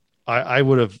 I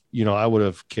would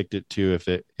have kicked it too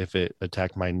if it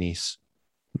attacked my niece.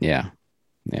 Yeah.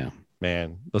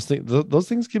 Man, those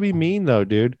things can be mean though,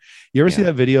 dude. You ever see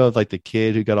that video of like the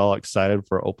kid who got all excited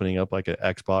for opening up like an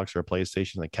Xbox or a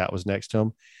PlayStation? The cat was next to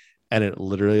him, and it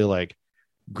literally like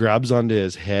grabs onto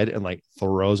his head and like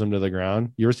throws him to the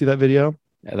ground. You ever see that video?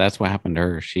 That's what happened to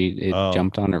her. It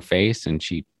jumped on her face and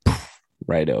she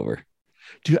right over.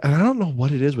 Dude, and I don't know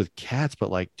what it is with cats,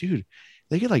 but like, dude,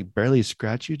 they could like barely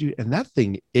scratch you, dude, and that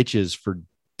thing itches for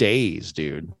days,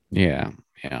 dude. Yeah.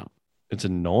 It's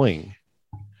annoying.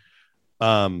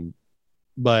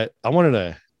 But I wanted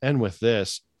to end with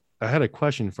this. I had a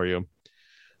question for you.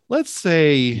 Let's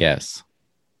say, Yes.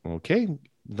 okay,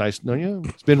 nice knowing you.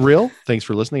 It's been real. Thanks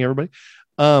for listening, everybody.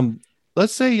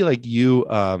 Let's say like you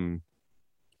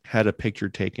had a picture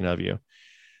taken of you,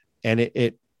 and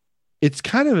it's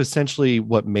kind of essentially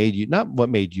what made you, not what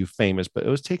made you famous, but it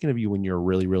was taken of you when you were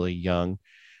really, really young,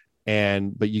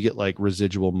 but you get like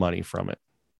residual money from it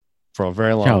for a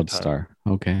very long Child time. star.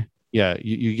 Okay. Yeah,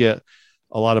 you get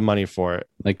a lot of money for it.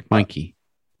 Like Mikey.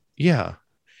 Yeah.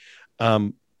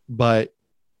 But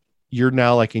you're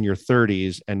now like in your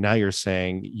 30s, and now you're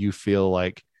saying you feel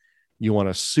like you want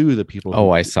to sue the people. Oh,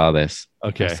 I saw this.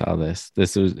 Okay. I saw this.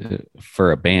 This was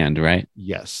for a band, right?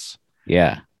 Yes.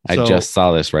 Yeah. I So- just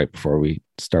saw this right before we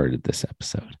started this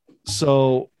episode.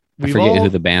 So I forget who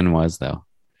the band was, though.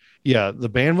 Yeah, the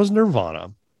band was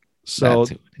Nirvana. So That's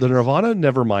who it the Nirvana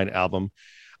Nevermind album,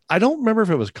 I don't remember if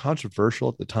it was controversial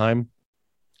at the time.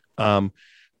 But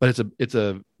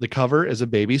the cover is a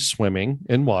baby swimming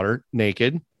in water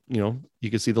naked. You know, you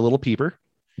can see the little peeper.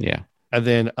 Yeah. And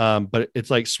then, but it's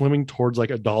like swimming towards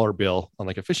like a dollar bill on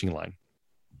like a fishing line.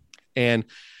 And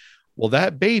well,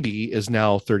 that baby is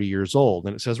now 30 years old.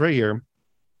 And it says right here,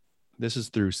 this is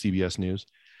through CBS News.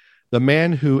 The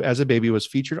man who, as a baby, was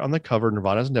featured on the cover of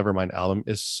Nirvana's Nevermind album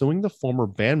is suing the former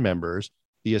band members,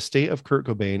 the estate of Kurt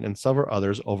Cobain, and several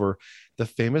others over the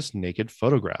famous naked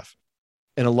photograph.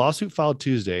 In a lawsuit filed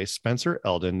Tuesday, Spencer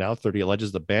Eldon, now 30,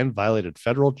 alleges the band violated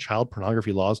federal child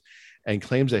pornography laws and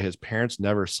claims that his parents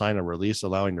never signed a release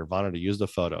allowing Nirvana to use the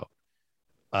photo.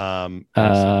 I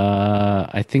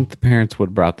think the parents would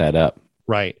have brought that up.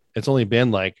 Right. It's only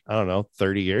been like, I don't know,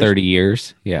 30 years. 30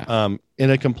 years. Yeah. In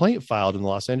a complaint filed in the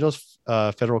Los Angeles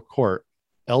federal court,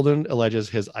 Eldon alleges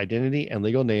his identity and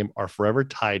legal name are forever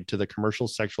tied to the commercial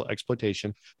sexual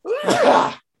exploitation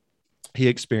he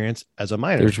experienced as a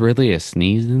minor. There's really a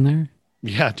sneeze in there.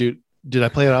 Yeah, dude. Did I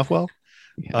play it off well?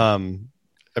 Yeah.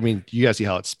 I mean, you guys see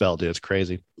how it's spelled, dude. It's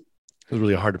crazy. It's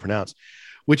really hard to pronounce,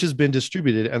 which has been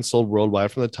distributed and sold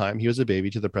worldwide from the time he was a baby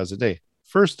to the present day.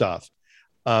 First off,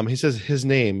 he says his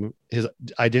name, his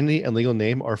identity and legal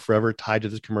name are forever tied to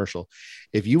this commercial.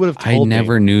 If you would have told me,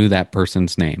 never knew that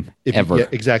person's name ever. Yeah,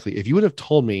 exactly. If you would have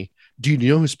told me, do you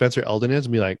know who Spencer Eldon is?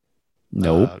 And be like,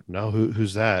 Nope. No,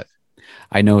 who's that?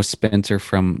 I know Spencer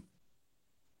from,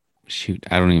 shoot,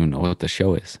 I don't even know what the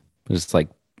show is. It's like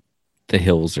The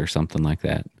Hills or something like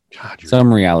that. God,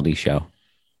 Some reality show.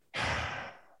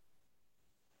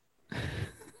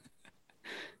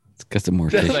 It's because of more.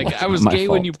 Like I was gay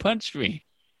when you punched me.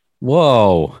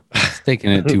 Whoa, it's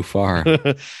taking it too far.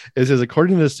 It says,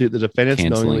 according to the suit, the defendants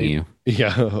Canceling knowingly, you.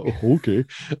 yeah, okay.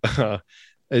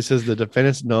 It says the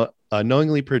defendants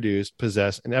knowingly produced,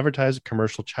 possess, and advertise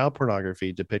commercial child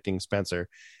pornography depicting Spencer,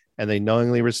 and they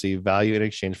knowingly receive value in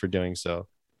exchange for doing so.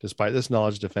 Despite this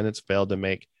knowledge, defendants failed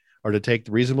to take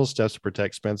reasonable steps to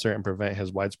protect Spencer and prevent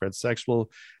his widespread sexual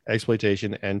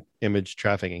exploitation and image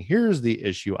trafficking. Here's the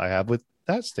issue I have with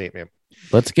that statement.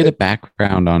 Let's get a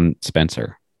background on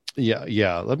Spencer.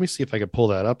 Yeah. Let me see if I can pull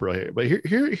that up right here. But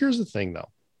here's the thing, though.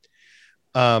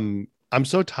 I'm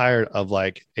so tired of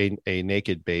like a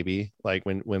naked baby, like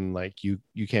when like you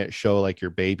can't show like your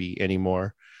baby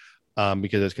anymore,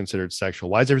 because it's considered sexual.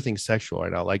 Why is everything sexual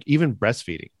right now? Like even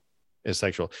breastfeeding is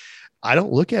sexual. I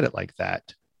don't look at it like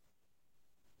that.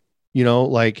 You know,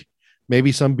 like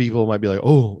maybe some people might be like,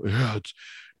 oh yeah,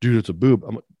 it's a boob.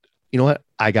 You know what?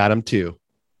 I got them too. You know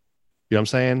what I'm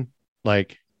saying?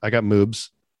 Like I got moobs.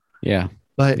 Yeah.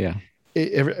 But yeah,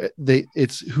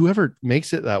 it's whoever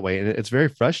makes it that way, and it's very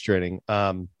frustrating.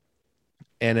 And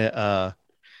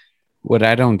what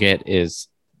I don't get is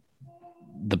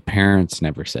the parents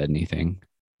never said anything.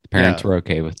 The parents were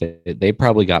okay with it. They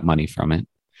probably got money from it.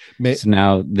 So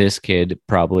now this kid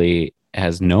probably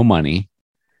has no money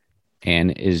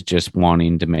and is just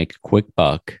wanting to make a quick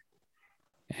buck.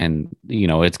 And, you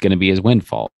know, it's going to be his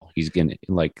windfall.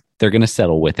 They're going to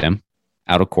settle with him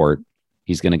out of court.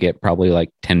 He's going to get probably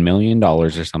like $10 million or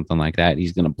something like that.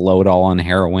 He's going to blow it all on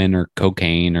heroin or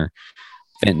cocaine or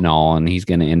fentanyl, and he's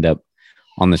going to end up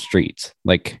on the streets.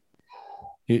 Like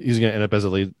he's going to end up as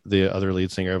the other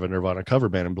lead singer of a Nirvana cover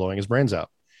band and blowing his brains out.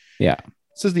 Yeah.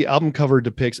 It says the album cover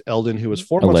depicts Eldon, who was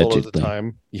 4 months old at the Allegedly.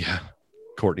 time. Yeah.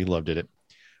 Courtney loved it.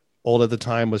 Old at the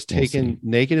time, was taken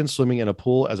naked and swimming in a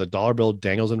pool as a dollar bill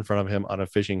dangles in front of him on a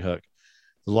fishing hook.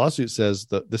 The lawsuit says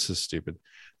this is stupid.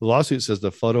 The lawsuit says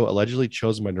the photo allegedly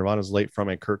chosen by Nirvana's late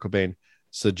frontman Kurt Cobain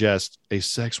suggests a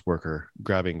sex worker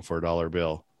grabbing for a dollar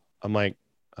bill. I'm like,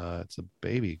 it's a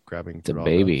baby grabbing. It's a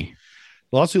baby.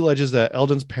 The lawsuit alleges that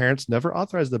Eldon's parents never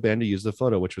authorized the band to use the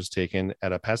photo, which was taken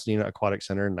at a Pasadena Aquatic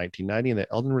Center in 1990, and that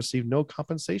Eldon received no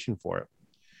compensation for it.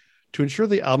 To ensure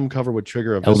the album cover would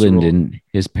trigger a Eldon visceral... didn't.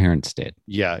 His parents did.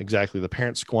 Yeah, exactly. The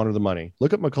parents squandered the money.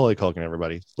 Look at Macaulay Culkin,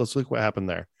 everybody. Let's look what happened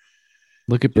there.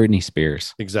 Look at Britney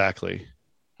Spears. Exactly.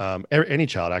 Any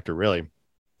child actor, really.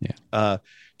 Yeah.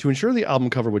 To ensure the album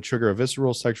cover would trigger a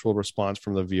visceral sexual response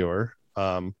from the viewer,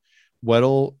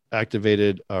 Weddle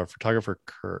activated photographer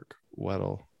Kirk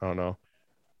Weddle. I don't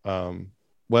know.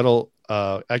 Weddle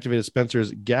activated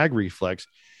Spencer's gag reflex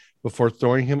before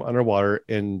throwing him underwater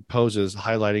in poses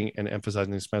highlighting and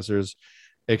emphasizing Spencer's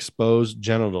exposed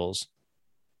genitals.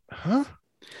 Huh?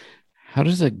 How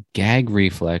does a gag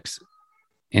reflex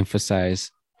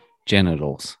emphasize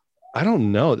genitals? I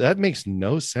don't know. That makes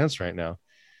no sense right now.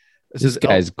 This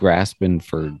guy's grasping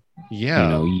for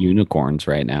unicorns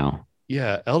right now.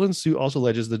 Yeah. Eldon's suit also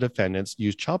alleges the defendants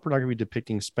used child pornography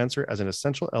depicting Spencer as an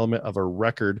essential element of a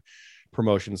record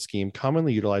promotion scheme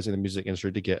commonly utilizing the music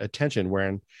industry to get attention,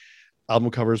 wherein album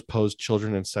covers pose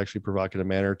children in sexually provocative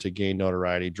manner to gain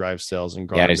notoriety, drive sales, and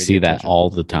garner I see that attention. all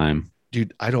the time.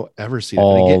 Dude, I don't ever see that.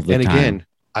 All the time. Again,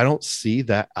 I don't see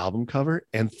that album cover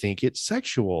and think it's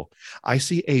sexual. I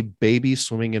see a baby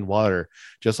swimming in water,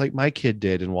 just like my kid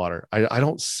did in water. I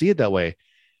don't see it that way.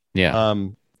 Yeah.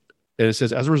 And it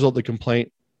says, as a result, the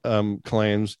complaint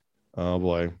claims, oh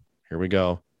boy, here we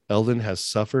go. Eldon has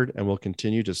suffered and will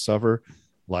continue to suffer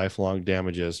lifelong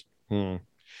damages. Of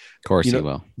course he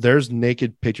will. There's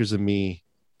naked pictures of me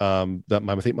that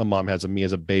I think my mom has of me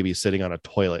as a baby sitting on a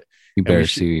toilet. You better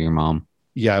sue your mom.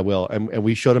 Yeah, I will. And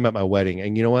we showed him at my wedding.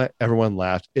 And you know what? Everyone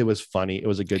laughed. It was funny. It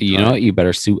was a good time. You know what? You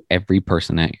better sue every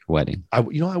person at your wedding. I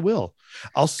will.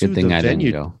 I'll sue Good thing the I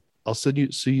venue. didn't go. I'll sue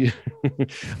you.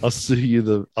 I'll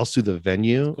sue the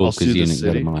venue. Cool, I'll sue the you didn't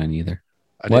city. go to mine either.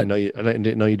 I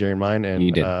didn't know you during mine, and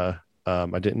you did. I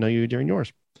didn't know you during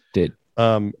yours. Did.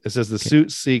 It says the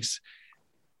suit seeks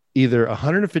either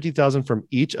 $150,000 from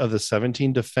each of the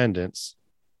 17 defendants.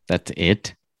 That's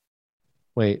it.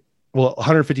 Wait. Well,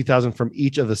 $150,000 from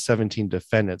each of the 17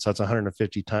 defendants. So that's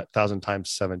 $150,000 times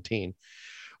 17,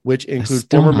 which includes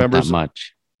former members. That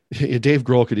much. Dave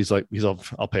Grohl he's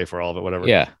I'll pay for all of it, whatever.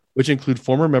 Yeah. Which include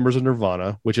former members of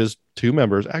Nirvana, which is 2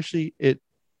 members. Actually,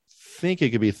 think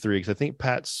it could be 3 because I think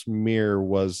Pat Smear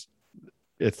was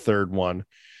a third one.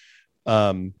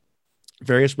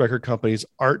 Various record companies,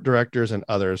 art directors, and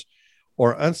others,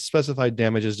 or unspecified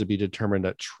damages to be determined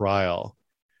at trial.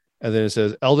 And then it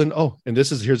says Eldon. Oh, and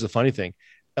here's the funny thing.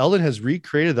 Eldon has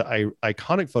recreated the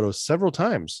iconic photo several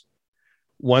times.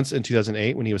 Once in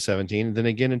 2008 when he was 17, and then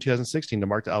again in 2016 to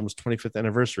mark the album's 25th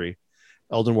anniversary.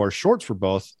 Eldon wore shorts for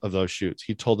both of those shoots.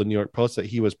 He told the New York Post that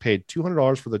he was paid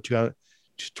 $200 for the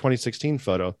 2016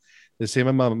 photo, the same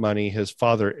amount of money his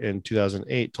father in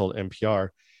 2008 told NPR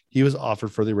he was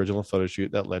offered for the original photo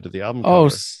shoot that led to the album cover.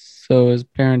 So his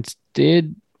parents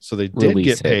did. So they did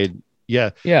get paid.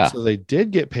 It. Yeah. So they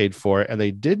did get paid for it, and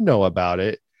they did know about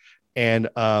it. And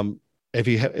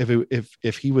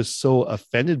if he was so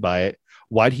offended by it,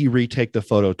 why'd he retake the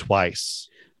photo twice?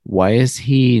 Why is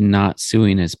he not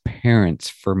suing his parents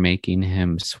for making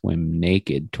him swim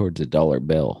naked towards a dollar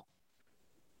bill?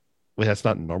 Wait, that's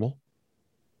not normal.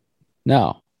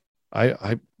 No,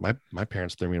 my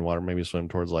parents threw me in water, made me swim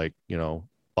towards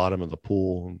bottom of the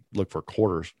pool and look for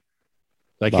quarters.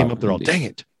 I came up there all, dang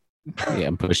it. Yeah,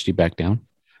 and pushed you back down.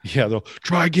 Yeah, they'll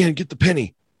try again, get the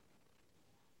penny.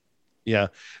 Yeah,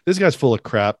 this guy's full of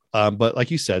crap. But like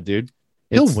you said, dude,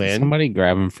 he'll win. Somebody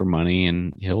grab him for money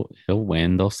and he'll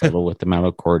win. They'll settle with him out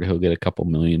of court. He'll get a couple $1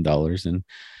 million and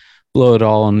blow it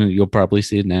all. And you'll probably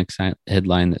see the next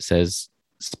headline that says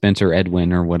Spencer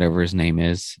Edwin or whatever his name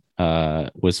is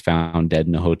was found dead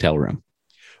in a hotel room.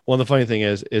 Well, the funny thing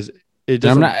is it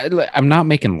doesn't. I'm not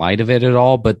making light of it at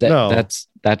all, but that's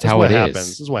how it happens. is.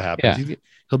 This is what happens. Yeah.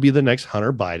 He'll be the next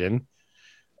Hunter Biden.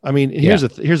 I mean, here's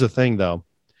the thing though.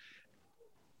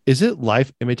 Is it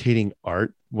life imitating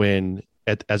art when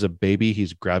as a baby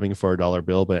he's grabbing for a dollar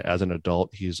bill, but as an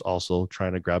adult he's also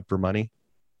trying to grab for money?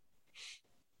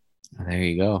 There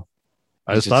you go.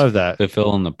 I just thought of that.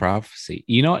 Fulfilling the prophecy.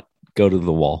 You know what? Go to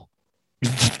the wall.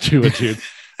 Do it, dude.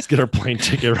 Let's get our plane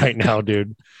ticket right now,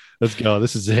 dude. Let's go.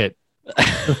 This is it.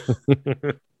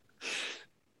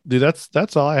 Dude,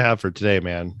 that's all I have for today,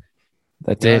 man.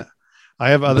 That's it.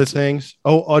 I have other things.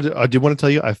 I did want to tell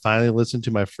you, I finally listened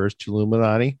to my first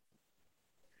Illuminati.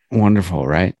 Wonderful,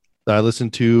 right? I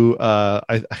listened to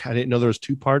I didn't know there was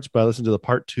 2 parts, but I listened to the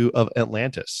part 2 of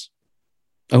Atlantis.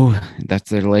 Oh, that's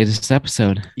their latest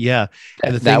episode. Yeah.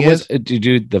 And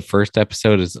dude, the first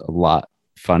episode is a lot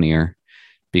funnier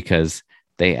because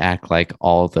they act like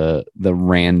all the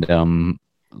random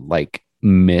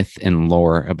myth and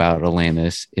lore about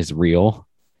Atlantis is real.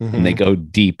 and they go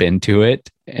deep into it.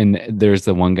 And there's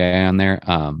the one guy on there,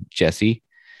 Jesse,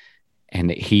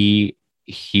 and he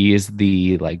is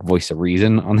the like voice of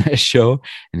reason on that show,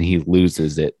 and he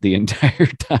loses it the entire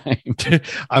time.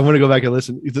 I want to go back and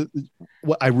listen.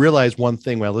 I realized one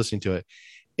thing while listening to it.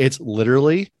 It's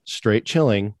literally straight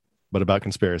chilling, but about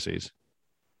conspiracies.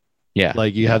 Yeah.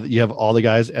 Like you have all the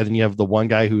guys, and then you have the one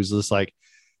guy who's just like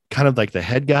kind of like the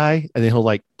head guy, and then he'll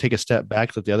like take a step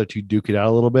back, let the other two duke it out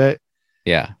a little bit.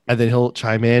 Yeah. And then he'll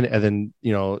chime in, and then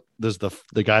there's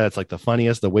the guy that's like the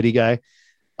funniest, the witty guy.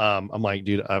 I'm like,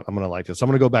 dude, I'm gonna like this. I'm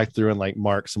gonna go back through and like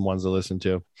mark some ones to listen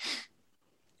to.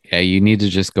 Yeah, you need to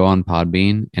just go on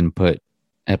Podbean and put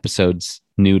episodes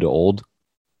new to old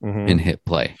and hit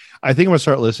play. I think I'm gonna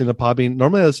start listening to Podbean.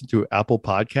 Normally I listen to Apple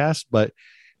Podcasts, but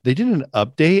they did an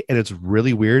update and it's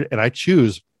really weird. And I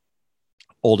choose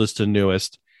oldest to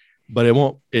newest, but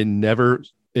it never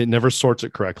sorts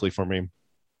it correctly for me.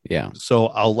 Yeah. So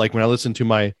I'll like when I listen to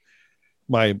my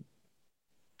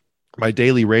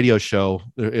daily radio show,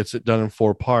 it's done in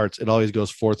 4 parts. It always goes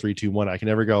 4, 3, 2, 1. I can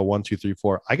never go 1, 2, 3,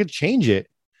 4. I could change it,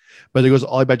 but it goes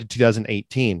all the way back to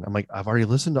 2018. I'm like, I've already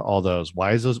listened to all those.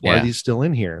 Why are these still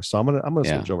in here? So I'm gonna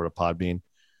switch over to Podbean.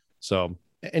 So,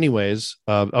 anyways,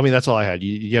 I mean that's all I had.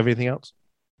 You have anything else?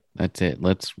 That's it.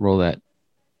 Let's roll that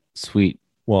sweet,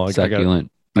 succulent,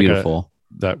 beautiful.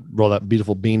 Roll that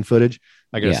beautiful bean footage.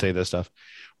 I gotta say this stuff.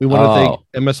 We want to thank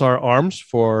MSR Arms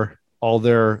for all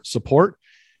their support.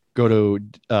 Go to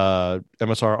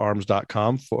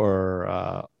msrarms.com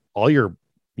for all your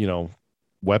your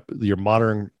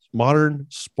modern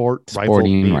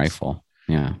sporting rifle.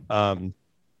 Yeah. And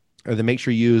then make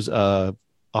sure you use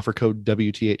offer code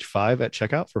WTH5 at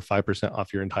checkout for 5%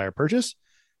 off your entire purchase.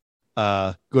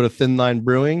 Go to Thin Line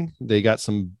Brewing. They got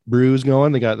some brews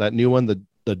going. They got that new one, the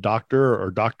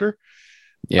Doctor.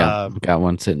 Yeah, got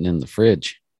one sitting in the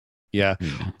fridge. Yeah.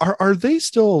 Are they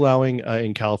still allowing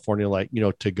in California, like,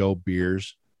 to go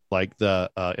beers like the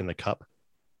in the cup?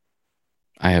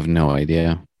 I have no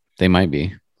idea. They might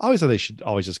be. I always thought they should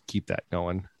always just keep that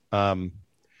going. And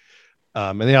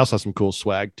they also have some cool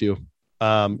swag too.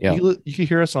 You can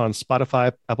hear us on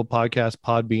Spotify, Apple Podcasts,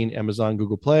 Podbean, Amazon,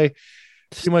 Google Play,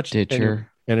 pretty much Stitcher,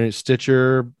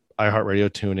 Stitcher, iHeartRadio,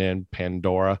 TuneIn,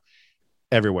 Pandora,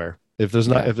 everywhere. If there's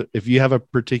not, if you have a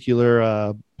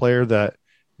particular player that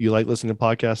you like listening to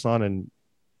podcasts on, and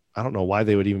I don't know why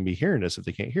they would even be hearing this if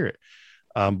they can't hear it,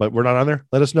 but we're not on there.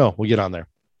 Let us know. We'll get on there.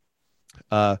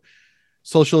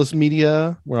 Socialist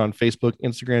media, we're on Facebook,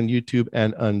 Instagram, YouTube,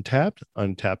 and Untapped.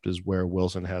 Untapped is where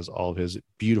Wilson has all of his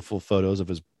beautiful photos of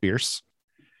his beers.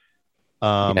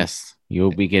 Yes,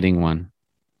 you'll be getting one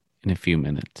in a few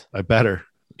minutes. I better,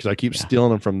 because I keep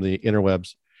stealing them from the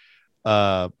interwebs.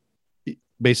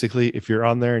 Basically, if you're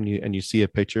on there and you see a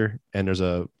picture and there's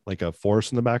a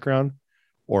forest in the background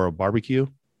or a barbecue,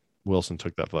 Wilson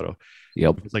took that photo.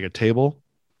 Yep, it's like a table,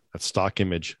 that's stock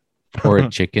image, or a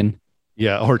chicken.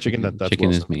 Yeah, or chicken. That's chicken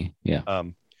Wilson. Is me. Yeah.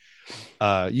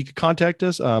 You can contact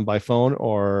us by phone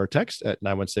or text at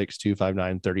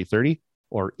 916-259-3030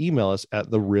 or email us at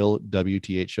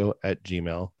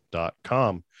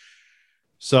therealwthshow@gmail.com.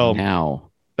 So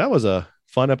now that was a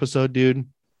fun episode, dude.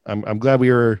 I'm glad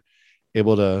we were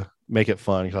able to make it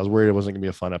fun, because I was worried it wasn't gonna be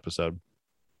a fun episode.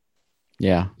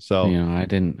 Yeah. So I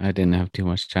didn't have too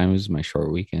much time. It was my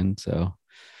short weekend, so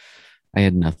I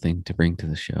had nothing to bring to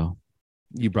the show.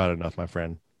 You brought enough, my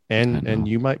friend. And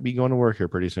you might be going to work here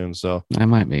pretty soon. So I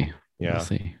might be. Yeah. We'll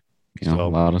see. A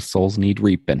lot of souls need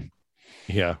reaping.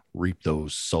 Yeah. Reap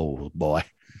those souls, boy.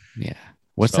 Yeah.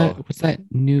 What's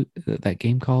that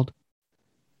game called?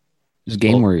 It's a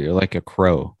game where you're like a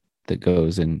crow that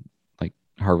goes and like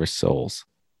harvest souls.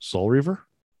 Soul Reaver?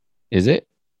 Is it?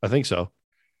 I think so.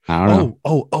 I don't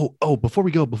know. Oh, before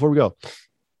we go.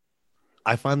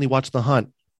 I finally watched The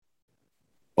Hunt.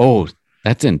 Oh,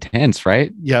 that's intense,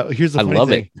 right? Yeah, here's the funny love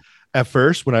thing. it. At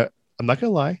first, I'm not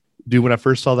gonna lie, dude, when I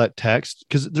first saw that text,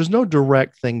 because there's no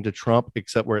direct thing to Trump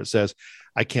except where it says,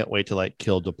 I can't wait to like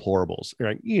kill deplorables. You're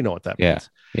like, you know what that means.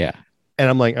 Yeah. And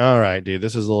I'm like, all right, dude,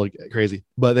 this is a little crazy.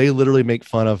 But they literally make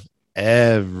fun of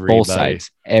everybody. Both sides.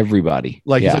 Everybody.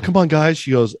 Like, he's like, come on, guys. She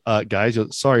goes, guys,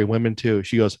 sorry, women too.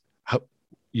 She goes, how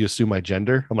you assume my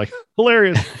gender? I'm like,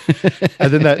 hilarious.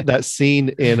 And then that scene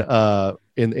in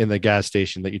the gas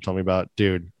station that you told me about,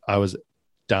 dude, I was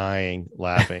dying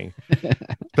laughing.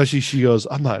 Especially she goes,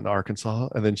 I'm not in Arkansas.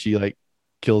 And then she like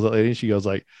kills that lady. And she goes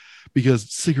like,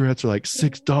 because cigarettes are like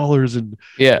 $6 and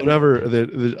whatever. And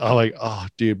then I'm like, oh,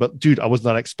 dude. But dude, I was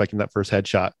not expecting that first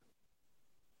headshot.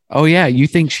 Oh yeah, you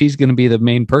think she's gonna be the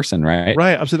main person, right?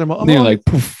 Right. I'm sitting there, like,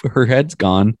 poof, her head's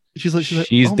gone. She's like,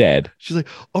 she's dead. She's like,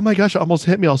 oh my gosh, it almost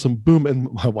hit me. Awesome, boom. And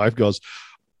my wife goes,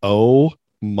 Oh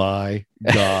my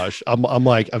gosh. I'm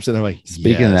sitting there like,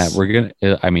 speaking of that, we're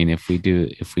gonna, I mean, if we do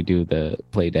the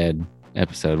Play Dead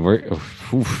episode, we're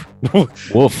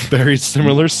woof. Very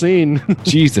similar scene.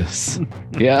 Jesus.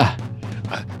 Yeah.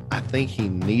 I think he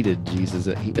needed Jesus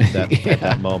at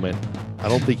that moment. I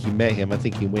don't think he met him. I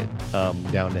think he went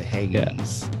down to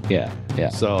Hades. Yeah.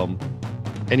 So,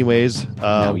 anyways,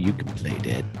 now you can play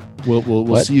dead.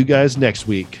 We'll see you guys next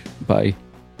week. Bye.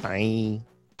 Bye.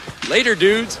 Later,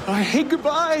 dudes. I hate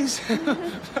goodbyes.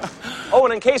 Oh,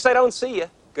 and in case I don't see you,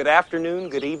 good afternoon,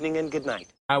 good evening, and good night.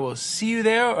 I will see you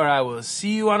there, or I will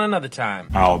see you on another time.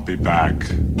 I'll be back.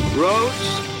 Roads?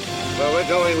 Where we're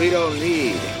going, we don't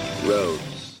need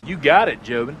roads. You got it,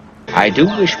 Jobin. I do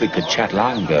wish we could chat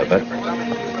longer, but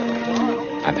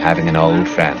I'm having an old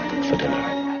friend for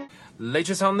dinner.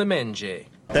 Latest on the menu.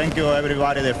 Thank you,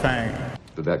 everybody. They're fine.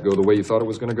 Did that go the way you thought it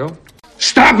was going to go?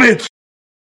 Stop it!